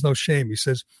Barnacle has no shame. He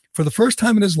says, for the first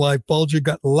time in his life, Bulger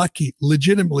got lucky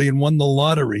legitimately and won the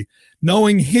lottery.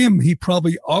 Knowing him, he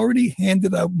probably already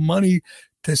handed out money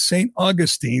to St.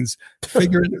 Augustine's,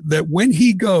 figuring that when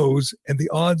he goes and the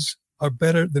odds are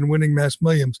better than winning Mass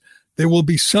Millions, there will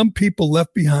be some people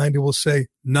left behind who will say,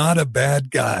 not a bad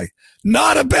guy.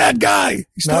 Not a bad guy.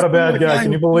 He's not a bad guy.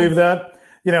 Can you believe that?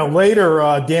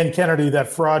 Later, Dan Kennedy, that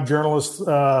fraud journalist,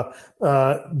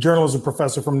 journalism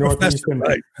professor from Northeastern.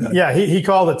 Right. Yeah, he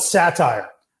called it satire.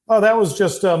 Oh, that was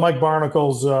just Mike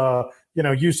Barnacle's,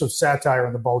 use of satire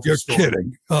in the Bulger story. You're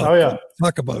kidding. Oh, yeah.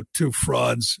 Talk about two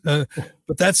frauds.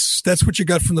 But that's what you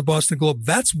got from the Boston Globe.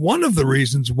 That's one of the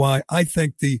reasons why I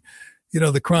think the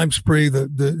crime spree,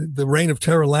 the reign of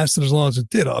terror lasted as long as it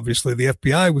did. Obviously, the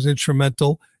FBI was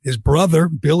instrumental. His brother,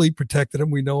 Billy, protected him.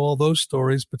 We know all those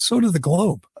stories, but so did the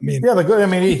Globe. He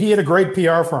had a great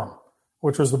PR firm,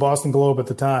 which was the Boston Globe at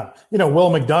the time.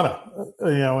 Will McDonough,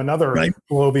 another right.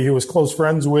 Globie who was close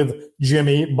friends with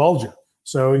Jimmy Bulger.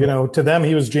 So, to them,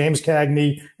 he was James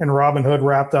Cagney and Robin Hood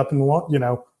wrapped up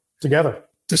in together.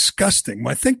 Disgusting.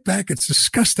 When I think back, it's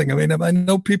disgusting. I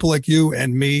know people like you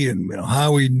and me and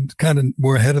Howie kind of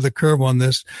were ahead of the curve on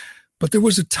this, but there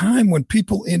was a time when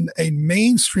people in a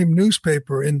mainstream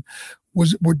newspaper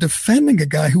were defending a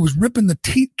guy who was ripping the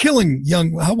teeth, killing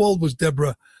young. How old was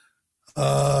Deborah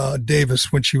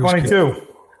Davis when she was 22?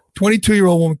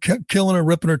 22-year-old woman killing her,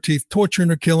 ripping her teeth, torturing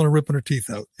her, killing her, ripping her teeth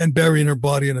out, and burying her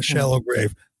body in a shallow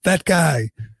grave. That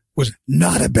guy was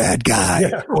not a bad guy,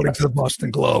 according to the Boston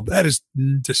Globe. That is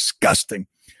disgusting.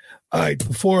 All right,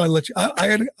 before I let you, I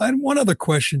had one other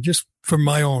question just for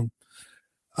my own.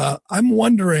 I'm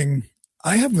wondering,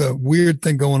 I have a weird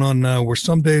thing going on now where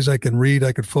some days I can read,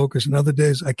 I can focus, and other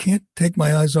days I can't take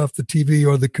my eyes off the TV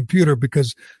or the computer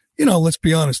because, let's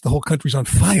be honest, the whole country's on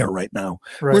fire right now.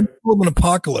 Right. We're in the middle of an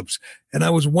apocalypse. And I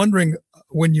was wondering,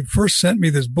 when you first sent me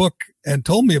this book and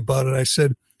told me about it, I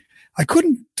said, I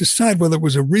couldn't decide whether it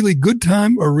was a really good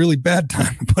time or a really bad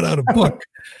time to put out a book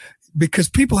because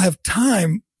people have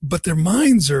time, but their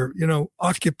minds are,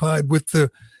 occupied with the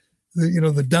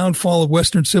downfall of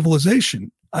Western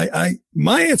civilization.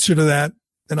 My answer to that,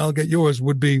 and I'll get yours,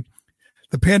 would be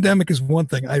the pandemic is one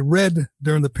thing. I read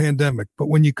during the pandemic, but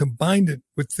when you combined it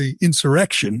with the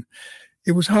insurrection,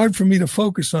 it was hard for me to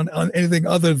focus on anything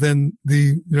other than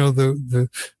the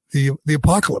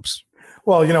apocalypse.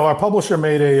 Well, our publisher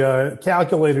made a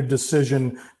calculated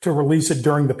decision to release it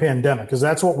during the pandemic because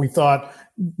that's what we thought.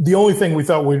 The only thing we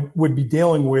thought we would be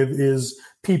dealing with is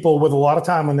people with a lot of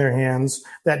time on their hands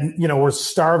that, were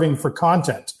starving for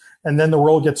content. And then the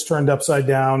world gets turned upside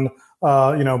down,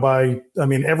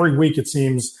 every week it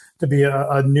seems to be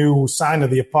a new sign of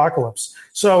the apocalypse.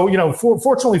 So,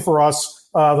 fortunately for us,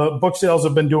 the book sales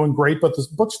have been doing great, but the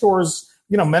bookstores,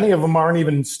 many of them aren't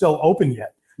even still open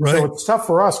yet. Right. So it's tough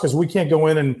for us because we can't go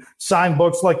in and sign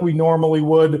books like we normally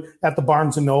would at the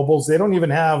Barnes and Nobles. They don't even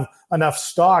have enough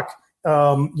stock,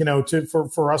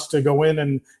 for us to go in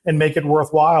and make it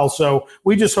worthwhile. So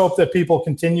we just hope that people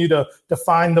continue to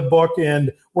find the book,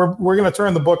 and we're going to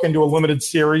turn the book into a limited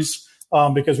series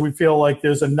because we feel like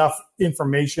there's enough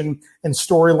information and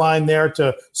storyline there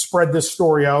to spread this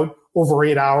story out over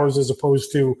 8 hours as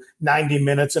opposed to 90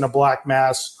 minutes in a Black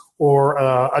Mass or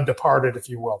a Departed, if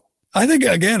you will. I think,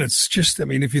 again, it's just,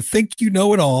 if you think you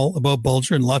know it all about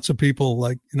Bulger, and lots of people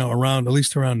at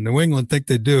least around New England think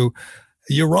they do,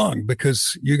 you're wrong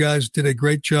because you guys did a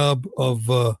great job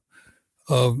of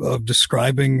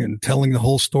describing and telling the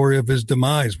whole story of his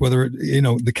demise, whether,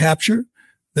 the capture,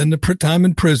 then the time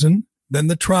in prison, then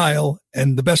the trial,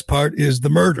 and the best part is the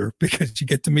murder because you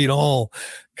get to meet all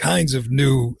kinds of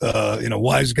new,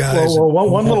 wise guys. Well,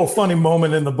 one little funny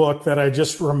moment in the book that I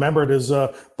just remembered is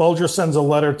Bulger sends a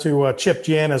letter to Chip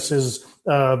Janis, his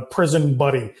prison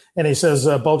buddy, and he says,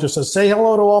 Bulger says, "Say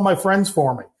hello to all my friends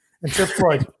for me." And Chip's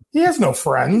like, he has no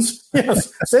friends.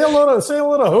 Yes. Say hello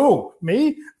to who?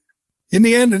 Me? In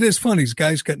the end, it is funny. This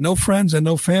guy's got no friends and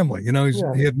no family.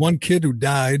 He had one kid who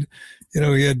died. He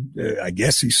had, I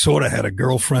guess he sort of had a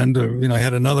girlfriend or,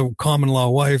 had another common law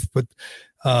wife, but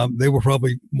they were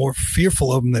probably more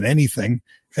fearful of him than anything.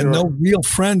 And no real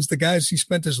friends. The guys he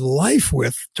spent his life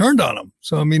with turned on him.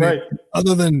 So, right.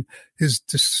 other than his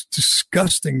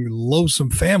disgusting,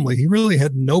 loathsome family, he really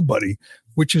had nobody,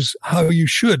 which is how it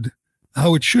should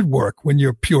work when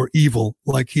you're pure evil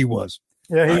like he was.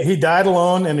 Yeah, he died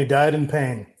alone and he died in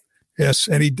pain. Yes,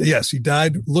 and he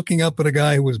died looking up at a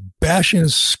guy who was bashing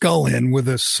his skull in with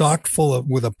a sock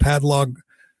with a padlock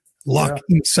lock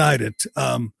inside it.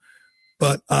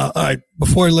 But all right,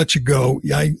 before I let you go,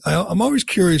 I'm always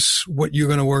curious what you're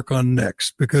going to work on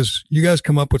next, because you guys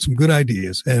come up with some good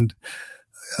ideas. And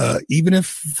even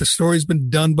if the story's been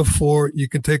done before, you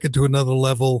can take it to another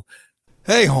level.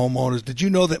 Hey, homeowners, did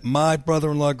you know that my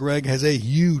brother-in-law Greg has a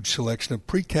huge selection of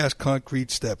precast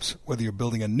concrete steps? Whether you're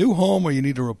building a new home or you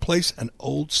need to replace an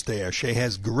old stair, Shea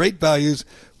has great values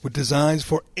with designs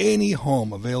for any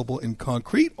home, available in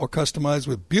concrete or customized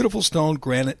with beautiful stone,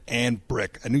 granite, and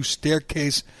brick. A new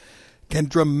staircase can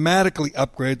dramatically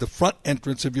upgrade the front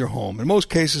entrance of your home. In most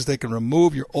cases, they can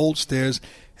remove your old stairs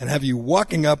and have you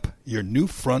walking up your new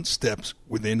front steps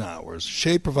within hours.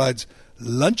 Shea provides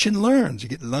lunch and learns. You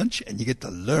get lunch and you get to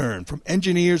learn from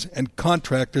engineers and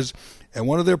contractors at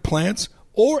one of their plants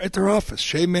or at their office.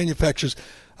 Shea manufactures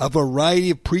a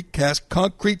variety of precast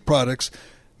concrete products.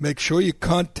 Make sure you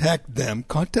contact them.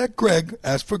 Contact Greg,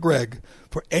 ask for Greg,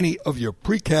 for any of your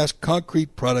precast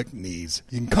concrete product needs.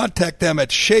 You can contact them at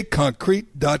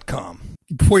sheaconcrete.com.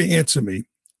 Before you answer me,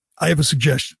 I have a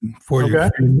suggestion for you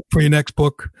for your next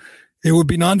book. It would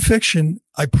be nonfiction.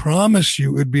 I promise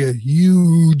you it would be a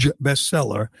huge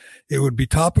bestseller. It would be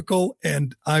topical,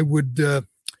 and I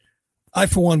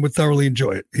for one, would thoroughly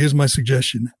enjoy it. Here's my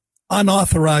suggestion.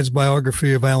 Unauthorized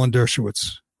biography of Alan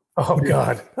Dershowitz. Oh,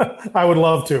 God. I would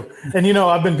love to. And,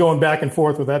 I've been going back and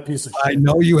forth with that piece of shit. I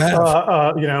know you have.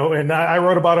 And I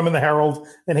wrote about him in the Herald,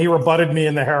 and he rebutted me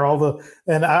in the Herald.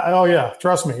 And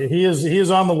trust me, he is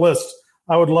on the list.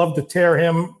 I would love to tear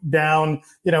him down,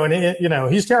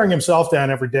 and he's tearing himself down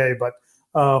every day. But,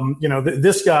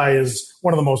 this guy is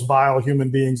one of the most vile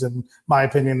human beings, in my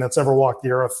opinion, that's ever walked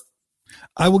the earth.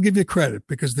 I will give you credit,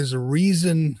 because there's a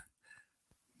reason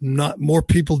not more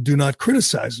people do not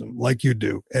criticize him like you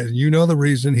do. And the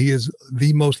reason. He is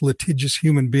the most litigious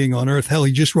human being on earth. Hell,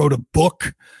 he just wrote a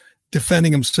book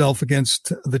defending himself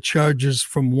against the charges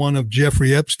from one of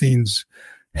Jeffrey Epstein's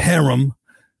harem.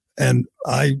 And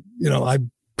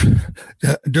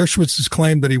Dershowitz has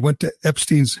claimed that he went to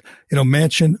Epstein's,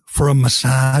 mansion for a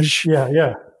massage.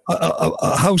 Yeah.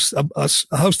 A house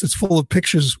that's full of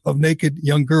pictures of naked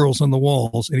young girls on the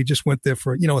walls. And he just went there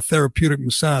for, a therapeutic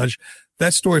massage.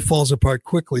 That story falls apart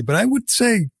quickly. But I would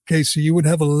say, Casey, you would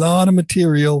have a lot of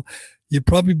material. You'd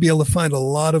probably be able to find a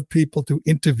lot of people to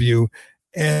interview,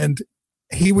 and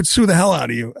he would sue the hell out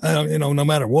of you, no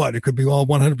matter what. It could be all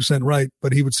 100% right,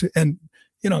 but he would sue. And,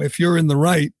 if you're in the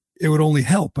right, it would only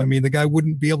help. I mean, the guy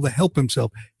wouldn't be able to help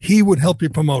himself. He would help you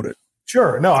promote it.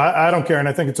 Sure. No, I don't care. And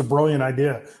I think it's a brilliant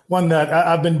idea. One that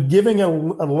I've been giving a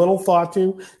little thought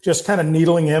to, just kind of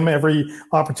needling him every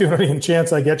opportunity and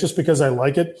chance I get, just because I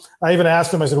like it. I even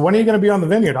asked him, I said, when are you going to be on the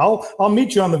vineyard? I'll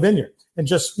meet you on the vineyard and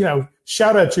just,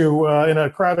 shout at you in a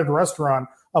crowded restaurant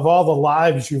of all the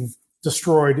lives you've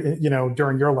destroyed,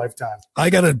 during your lifetime. I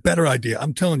got a better idea.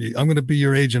 I'm telling you, I'm going to be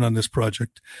your agent on this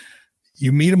project.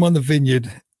 You meet him on the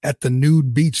vineyard at the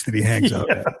nude beach that he hangs out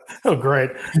at. Oh,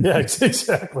 great. Yeah,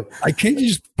 exactly. Can't you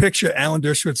just picture Alan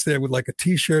Dershowitz there with like a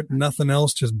T-shirt and nothing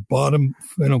else, just bottom,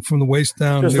 from the waist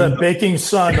down. Just that baking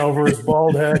sun over his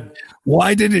bald head.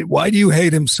 Why do you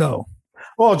hate him so?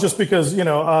 Well, just because,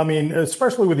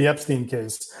 especially with the Epstein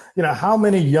case, how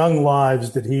many young lives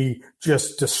did he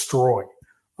just destroy?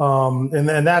 And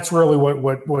that's really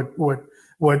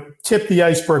what tipped the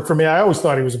iceberg for me. I always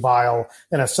thought he was vile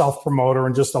and a self-promoter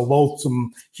and just a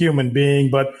loathsome human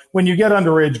being. But when you get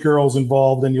underage girls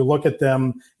involved and you look at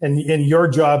them and your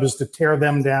job is to tear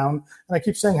them down, and I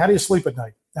keep saying, how do you sleep at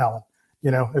night, Alan?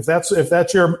 If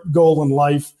that's your goal in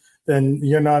life, then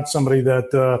you're not somebody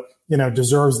that,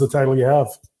 deserves the title you have.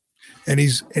 And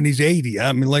he's 80.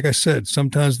 I mean, like I said,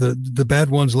 sometimes the bad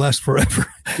ones last forever.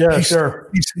 Yeah,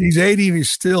 sure. He's 80 and he's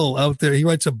still out there. He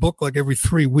writes a book like every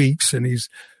 3 weeks, and he's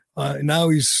now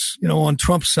he's on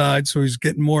Trump's side, so he's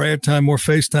getting more airtime, more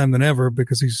FaceTime than ever,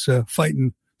 because he's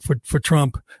fighting for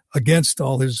Trump against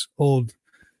all his old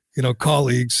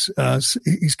colleagues.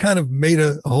 He's kind of made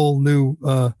a whole new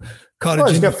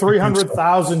cottage. He's got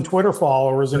 300,000 Twitter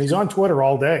followers, and he's on Twitter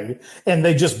all day, and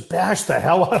they just bash the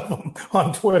hell out of him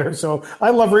on Twitter. So I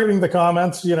love reading the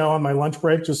comments, on my lunch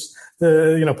break, just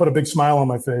to, put a big smile on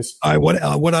my face.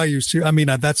 What are you? I mean,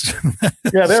 that's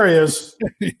yeah, there he is.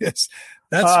 Yes.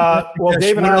 Well,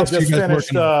 Dave and I just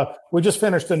finished. We just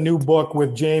finished a new book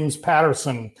with James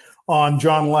Patterson on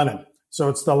John Lennon. So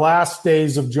it's the last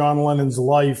days of John Lennon's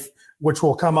life which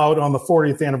will come out on the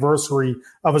 40th anniversary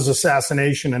of his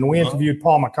assassination. And we interviewed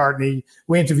Paul McCartney.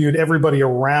 We interviewed everybody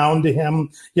around him,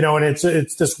 and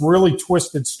it's this really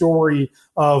twisted story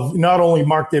of not only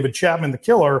Mark David Chapman, the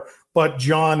killer, but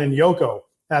John and Yoko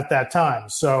at that time.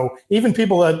 So even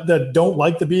people that don't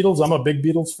like the Beatles, I'm a big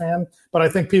Beatles fan, but I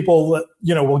think people,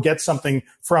 will get something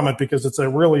from it because it's a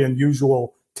really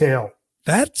unusual tale.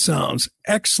 That sounds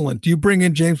excellent. Do you bring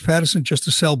in James Patterson just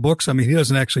to sell books? I mean, he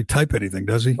doesn't actually type anything,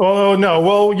 does he? Oh, no.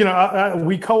 Well,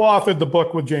 we co-authored the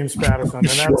book with James Patterson, and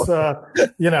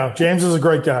that's, James is a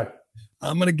great guy.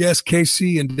 I'm going to guess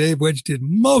Casey and Dave Wedge did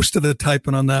most of the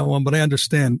typing on that one, but I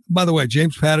understand. By the way,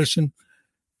 James Patterson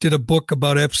did a book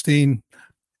about Epstein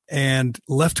and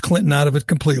left Clinton out of it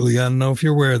completely. I don't know if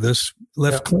you're aware of this.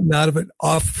 Left Clinton out of it,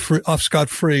 off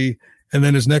scot-free. And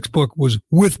then his next book was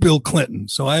with Bill Clinton.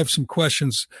 So I have some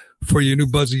questions for your new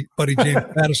buddy James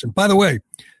Patterson. By the way,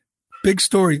 big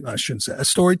story. I shouldn't say a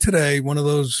story today. One of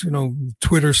those,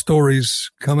 Twitter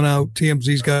stories coming out.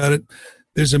 TMZ's got it.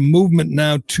 There's a movement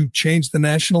now to change the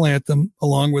national anthem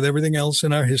along with everything else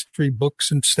in our history,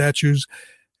 books and statues.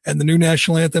 And the new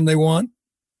national anthem they want,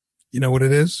 you know what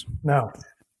it is? No.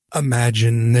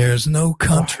 Imagine there's no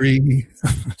country.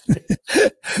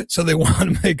 So they want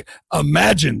to make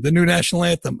Imagine the new national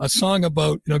anthem, a song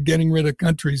about, getting rid of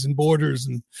countries and borders.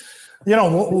 And,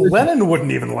 Lennon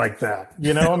wouldn't even like that.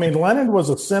 Lennon was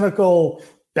a cynical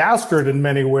bastard in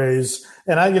many ways.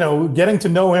 And I, getting to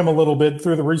know him a little bit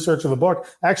through the research of the book,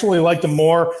 I actually liked him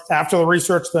more after the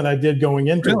research than I did going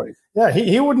into it. Yeah.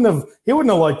 He wouldn't have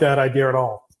liked that idea at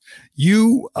all.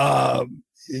 You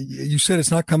said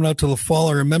it's not coming out till the fall.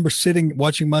 I remember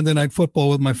watching Monday Night Football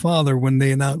with my father when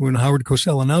Howard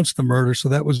Cosell announced the murder. So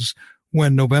that was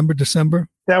when, November, December?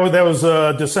 That was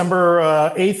December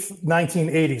 8th,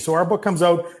 1980. So our book comes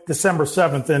out December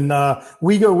 7th. And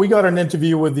we got an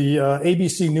interview with the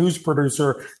ABC News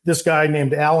producer, this guy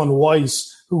named Alan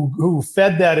Weiss, who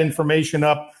fed that information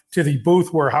up to the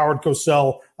booth where Howard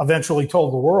Cosell eventually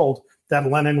told the world that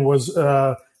Lennon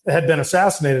had been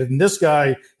assassinated. And this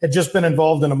guy had just been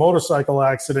involved in a motorcycle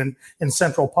accident in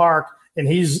Central Park, and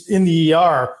he's in the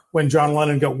ER when John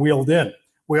Lennon got wheeled in.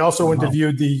 We also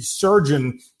interviewed the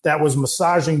surgeon that was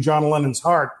massaging John Lennon's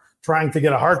heart, trying to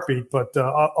get a heartbeat, but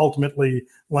ultimately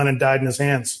Lennon died in his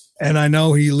hands. And I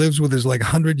know he lives with his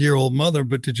 100-year-old mother,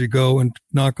 but did you go and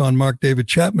knock on Mark David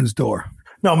Chapman's door?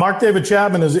 No, Mark David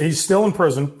Chapman he's still in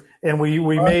prison, and we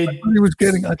made. I thought he was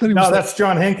getting. That's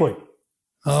John Hinckley.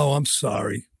 Oh, I'm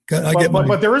sorry.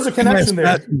 But there is a connection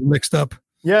there. Mixed up.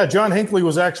 Yeah, John Hinckley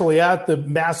was actually at the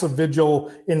massive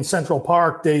vigil in Central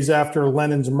Park days after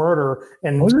Lennon's murder,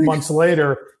 and months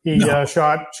later he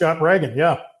shot Reagan.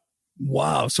 Yeah.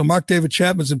 Wow. So Mark David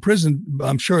Chapman's in prison.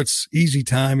 I'm sure it's easy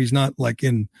time. He's not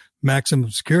in maximum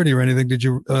security or anything. Did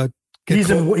you? He's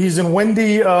in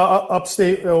Wendy,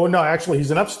 upstate. Oh no, actually,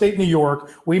 he's in upstate New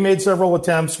York. We made several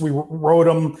attempts. We wrote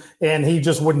him, and he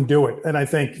just wouldn't do it. And I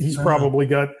think he's probably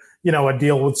got a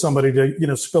deal with somebody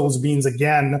to spill his beans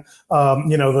again.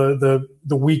 The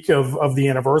week of the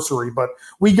anniversary. But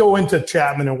we go into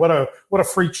Chapman, and what a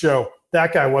freak show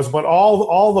that guy was. But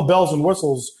all the bells and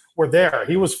whistles were there.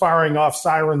 He was firing off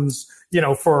sirens,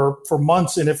 for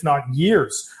months and if not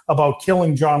years about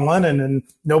killing John Lennon, and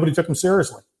nobody took him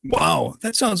seriously. Wow,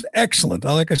 that sounds excellent.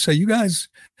 Like I say, you guys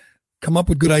come up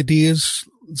with good ideas.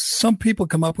 Some people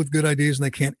come up with good ideas and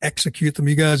they can't execute them.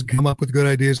 You guys come up with good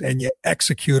ideas and you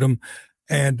execute them.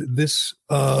 And this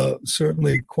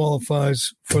certainly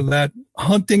qualifies for that.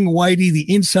 Hunting Whitey,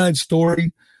 the inside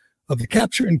story of the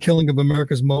capture and killing of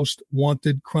America's most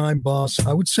wanted crime boss.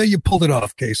 I would say you pulled it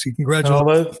off, Casey.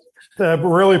 Congratulations.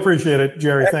 Really appreciate it,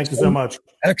 Jerry. Excellent. Thank you so much.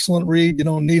 Excellent read. You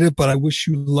don't need it, but I wish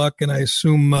you luck. And I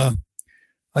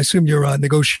assume you're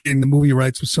negotiating the movie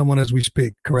rights with someone as we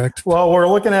speak, correct? Well, we're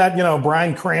looking at,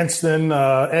 Bryan Cranston,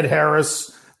 Ed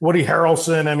Harris, Woody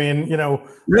Harrelson. I mean,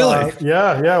 really?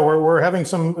 Yeah. We're having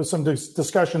some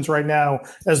discussions right now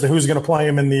as to who's going to play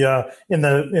him in the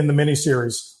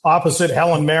miniseries opposite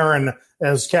Helen Mirren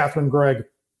as Catherine Gregg.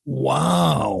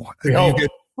 Wow. Do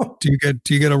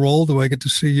you get a role? Do I get to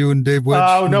see you and Dave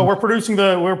Wedge? No, we're producing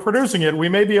it. We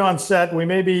may be on set. We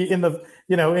may be in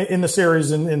the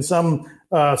series in some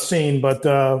scene, but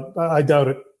I doubt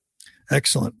it.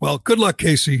 Excellent. Well, good luck,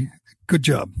 Casey. Good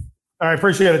job. I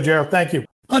appreciate it, Jared. Thank you.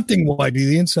 Hunting Whitey,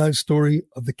 the inside story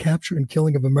of the capture and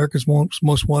killing of America's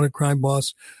most wanted crime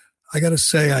boss. I got to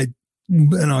say, I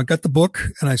got the book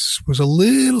and I was a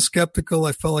little skeptical.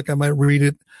 I felt like I might read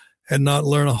it and not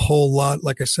learn a whole lot.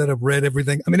 Like I said, I've read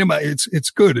everything. I mean, it's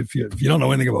good. If you don't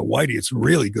know anything about Whitey, it's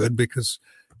really good because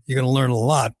you're going to learn a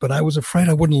lot. But I was afraid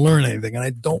I wouldn't learn anything. And I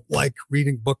don't like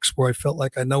reading books where I felt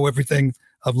like I know everything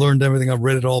I've learned everything. I've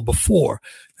read it all before,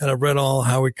 and I've read all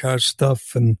Howie Carr's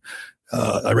stuff, and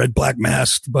I read Black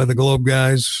Mass by the Globe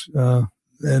guys,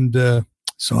 and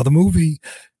saw the movie.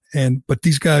 But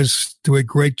these guys do a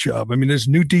great job. I mean, there's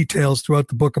new details throughout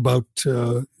the book about,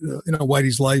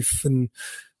 Whitey's life and,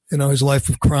 his life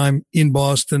of crime in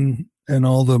Boston and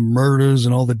all the murders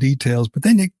and all the details. But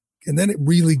then it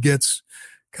really gets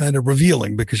kind of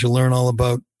revealing, because you learn all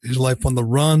about his life on the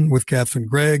run with Catherine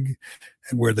Gregg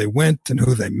and where they went and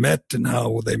who they met and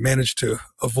how they managed to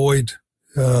avoid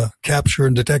capture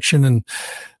and detection. And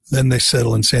then they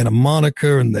settle in Santa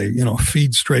Monica and they,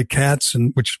 feed stray cats,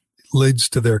 and which leads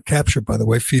to their capture, by the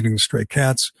way, feeding the stray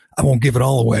cats. I won't give it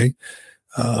all away,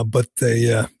 but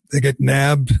they get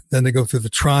nabbed. Then they go through the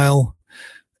trial,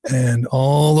 and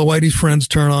all the Whitey's friends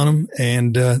turn on him.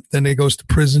 And then he goes to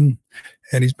prison,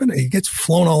 and he gets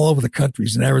flown all over the country.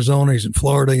 He's in Arizona, he's in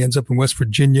Florida, he ends up in West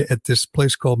Virginia at this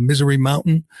place called Misery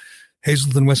Mountain,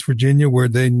 Hazleton, West Virginia, where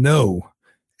they know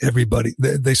everybody.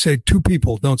 They say 2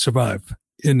 people don't survive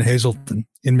in Hazleton,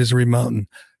 in Misery Mountain: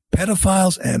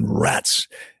 pedophiles and rats.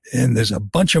 And there's a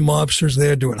bunch of mobsters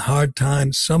there doing hard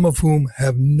time, some of whom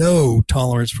have no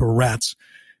tolerance for rats,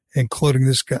 including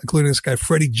this guy,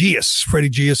 Freddie Gius. Freddie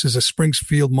Gius is a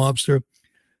Springfield mobster.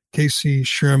 Casey,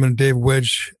 Sherman, and Dave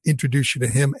Wedge introduce you to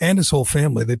him and his whole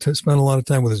family. They spend a lot of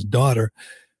time with his daughter.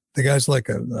 The guy's like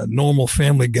a normal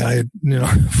family guy,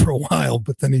 for a while,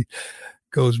 but then he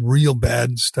goes real bad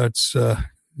and starts,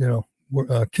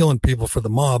 killing people for the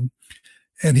mob.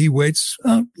 And he waits,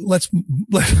 let's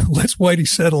Whitey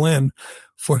settle in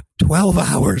for 12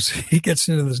 hours. He gets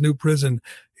into this new prison.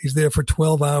 He's there for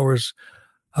 12 hours,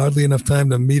 hardly enough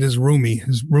time to meet his roomie.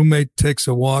 His roommate takes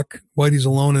a walk. Whitey's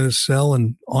alone in his cell,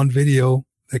 and on video,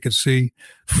 they could see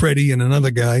Freddie and another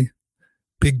guy,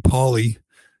 Big Paulie,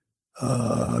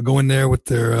 go in there with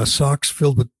their socks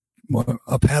filled with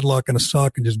a padlock and a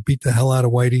sock and just beat the hell out of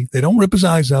Whitey. They don't rip his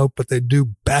eyes out, but they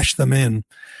do bash them in.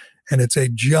 And it's a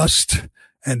just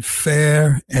and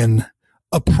fair and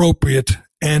appropriate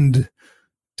end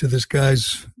to this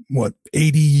guy's,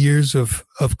 80 years of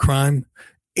crime,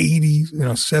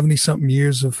 70 something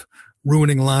years of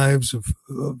ruining lives, of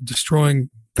destroying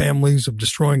families, of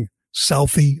destroying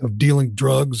Southie, of dealing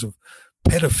drugs, of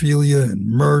pedophilia and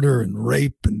murder and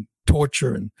rape and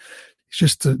torture. And he's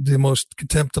just the most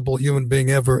contemptible human being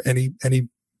ever. And he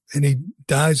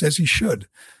dies as he should,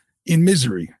 in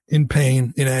misery, in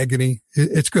pain, in agony.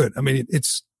 It's good. I mean,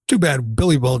 it's too bad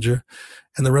Billy Bulger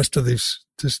and the rest of this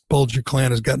Bulger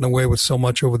clan has gotten away with so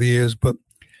much over the years, but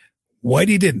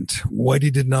Whitey didn't.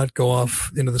 Whitey did not go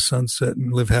off into the sunset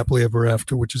and live happily ever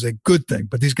after, which is a good thing.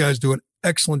 But these guys do an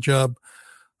excellent job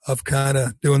of kind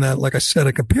of doing that. Like I said,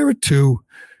 I compare it to,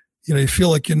 you feel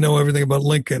like you know everything about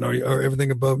Lincoln or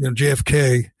everything about,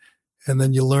 JFK, and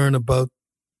then you learn about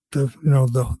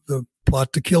the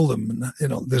plot to kill them.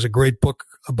 And, there's a great book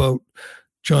about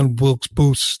John Wilkes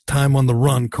Booth's time on the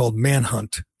run called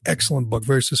Manhunt. Excellent book,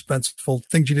 very suspenseful.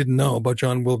 Things you didn't know about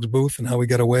John Wilkes Booth and how he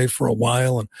got away for a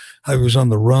while and how he was on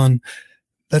the run.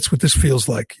 That's what this feels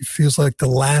like. It feels like the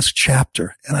last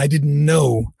chapter. And I didn't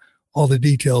know all the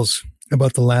details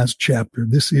about the last chapter.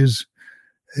 This is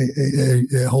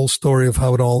a whole story of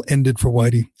how it all ended for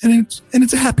Whitey. And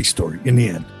it's a happy story in the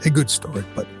end, a good story.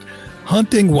 But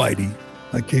Hunting Whitey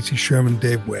by Casey Sherman,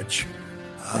 Dave Wedge.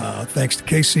 Thanks to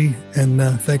Casey and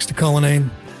thanks to Cullinane.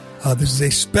 This is a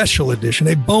special edition,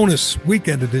 a bonus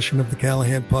weekend edition of the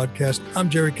Callahan Podcast. I'm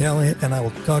Jerry Callahan, and I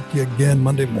will talk to you again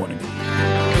Monday morning.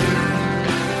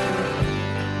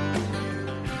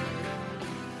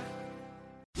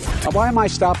 Why am I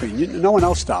stopping? No one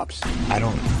else stops.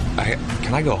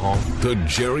 Can I go home? The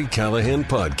Jerry Callahan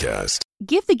Podcast.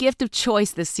 Give the gift of choice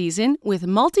this season with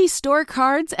multi-store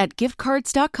cards at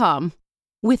giftcards.com.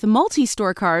 With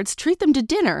multi-store cards, treat them to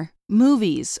dinner,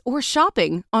 movies, or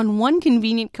shopping on one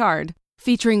convenient card,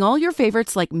 featuring all your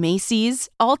favorites like Macy's,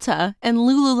 Ulta, and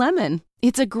Lululemon.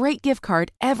 It's a great gift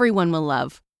card everyone will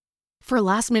love. For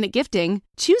last-minute gifting,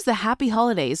 choose the Happy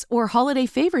Holidays or Holiday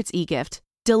Favorites e-gift,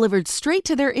 delivered straight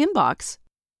to their inbox.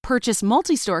 Purchase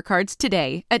multi-store cards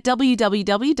today at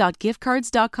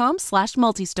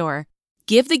www.giftcards.com/multistore.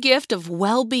 Give the gift of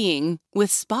well-being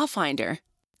with Spa Finder,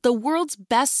 the world's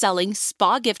best-selling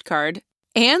spa gift card,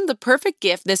 and the perfect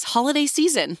gift this holiday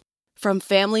season. From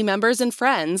family members and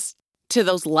friends to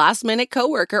those last-minute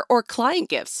coworker or client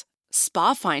gifts,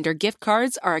 Spa Finder gift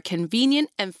cards are a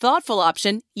convenient and thoughtful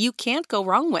option you can't go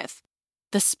wrong with.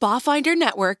 The Spa Finder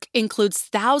network includes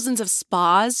thousands of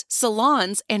spas,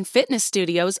 salons, and fitness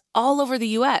studios all over the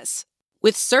U.S.,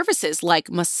 with services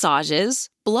like massages,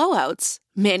 blowouts,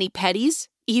 mani-pedis,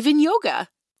 even yoga.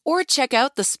 Or check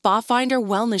out the Spa Finder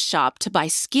Wellness Shop to buy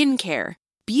skincare,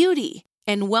 beauty,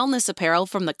 and wellness apparel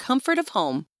from the comfort of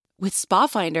home. With Spa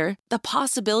Finder, the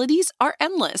possibilities are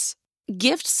endless.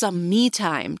 Gift some me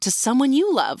time to someone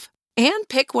you love and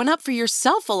pick one up for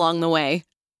yourself along the way.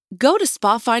 Go to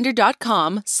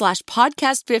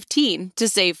spafinder.com/podcast15 to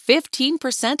save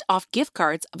 15% off gift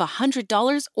cards of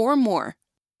 $100 or more.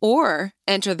 Or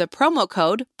enter the promo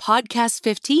code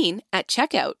podcast15 at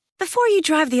checkout. Before you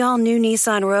drive the all-new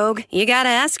Nissan Rogue, you gotta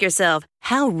ask yourself,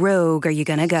 how rogue are you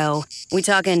gonna go? We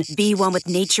talking be one with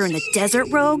nature in the desert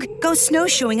rogue? Go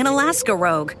snowshoeing in Alaska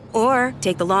rogue? Or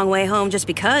take the long way home just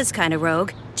because kind of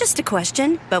rogue? Just a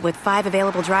question, but with 5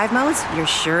 available drive modes, you're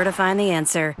sure to find the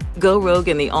answer. Go rogue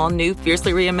in the all-new,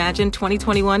 fiercely reimagined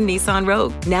 2021 Nissan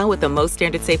Rogue, now with the most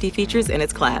standard safety features in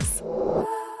its class.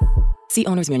 See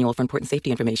Owner's Manual for important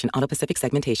safety information. Auto Pacific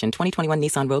segmentation. 2021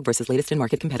 Nissan Rogue versus latest in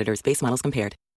market competitors. Base models compared.